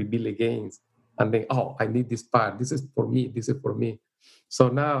and reveal again. And then, oh, I need this part. This is for me. This is for me. So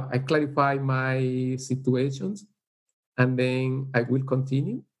now I clarify my situations, and then I will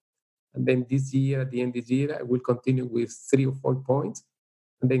continue. And then this year, at the end of this year, I will continue with 3 or 4 points.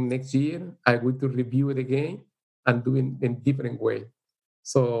 And then next year, I will to review it again and do it in different way.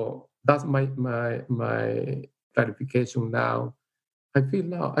 So that's my clarification now. I feel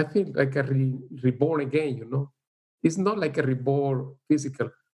like a reborn again, It's not like a reborn physical,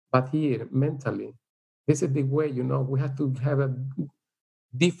 but here mentally. This is the way, we have to have a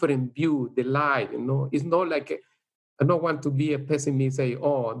different view, the light, It's not like I don't want to be a pessimist, say,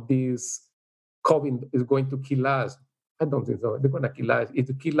 oh, this COVID is going to kill us. I don't think so. They're going to kill us. If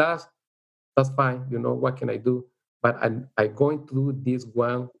to kill us, that's fine. What can I do? But I'm going to do this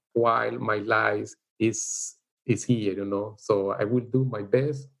one while my life is is here, So I will do my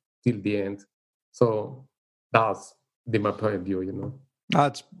best till the end. So that's my point of view. Oh,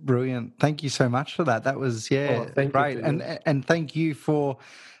 it's brilliant. Thank you so much for that. That was Oh, thank you great. to you. And thank you for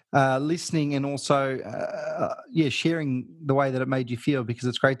listening and also sharing the way that it made you feel, because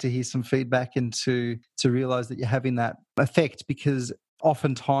it's great to hear some feedback and to realize that you're having that effect, because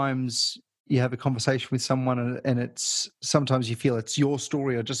oftentimes you have a conversation with someone and it's sometimes you feel it's your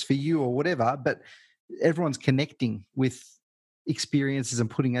story or just for you or whatever, but everyone's connecting with experiences and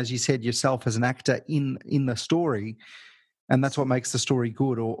putting, as you said, yourself as an actor in the story. And that's what makes the story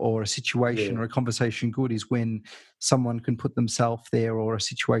good, or a situation or a conversation good, is when someone can put themselves there or a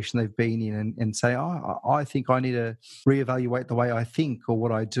situation they've been in and say, oh, I think I need to reevaluate the way I think or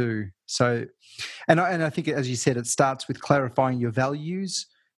what I do. So, and I think, as you said, it starts with clarifying your values,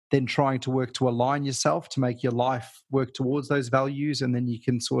 then trying to work to align yourself to make your life work towards those values. And then you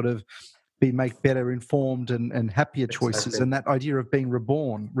can sort of make better informed and happier choices. Exactly. And that idea of being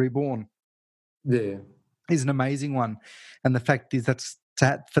reborn. Yeah. Is an amazing one. And the fact is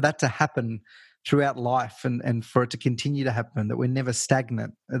for that to happen throughout life and for it to continue to happen, that we're never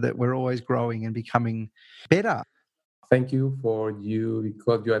stagnant, that we're always growing and becoming better. Thank you for you,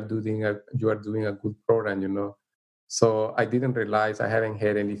 because you are doing a good program. So I didn't realize I haven't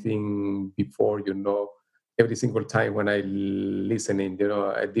heard anything before. Every single time when I listening,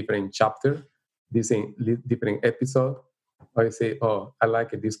 a different chapter, different episode, I say, oh, I like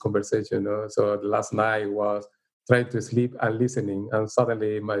this conversation. So last night was trying to sleep and listening, and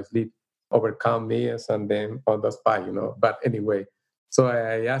suddenly my sleep overcome me, and then on the spot. But anyway, so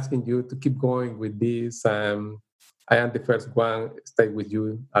I asking you to keep going with this. I am the first one stay with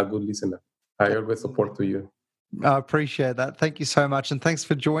you, a good listener. I always support to you. I appreciate that. Thank you so much, and thanks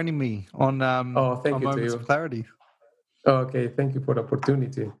for joining me on Thank you to Moments you. of Clarity. Okay, thank you for the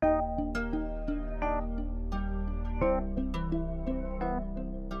opportunity.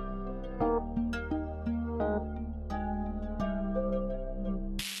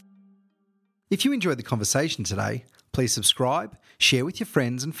 If you enjoyed the conversation today, please subscribe, share with your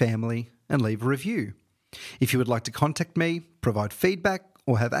friends and family, and leave a review. If you would like to contact me, provide feedback,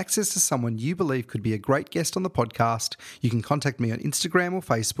 or have access to someone you believe could be a great guest on the podcast, you can contact me on Instagram or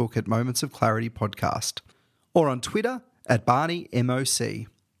Facebook at Moments of Clarity Podcast, or on Twitter at BarneyMOC.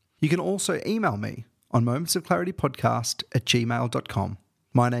 You can also email me on momentsofclaritypodcast@gmail.com.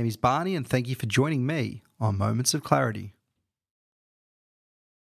 My name is Barney, and thank you for joining me on Moments of Clarity.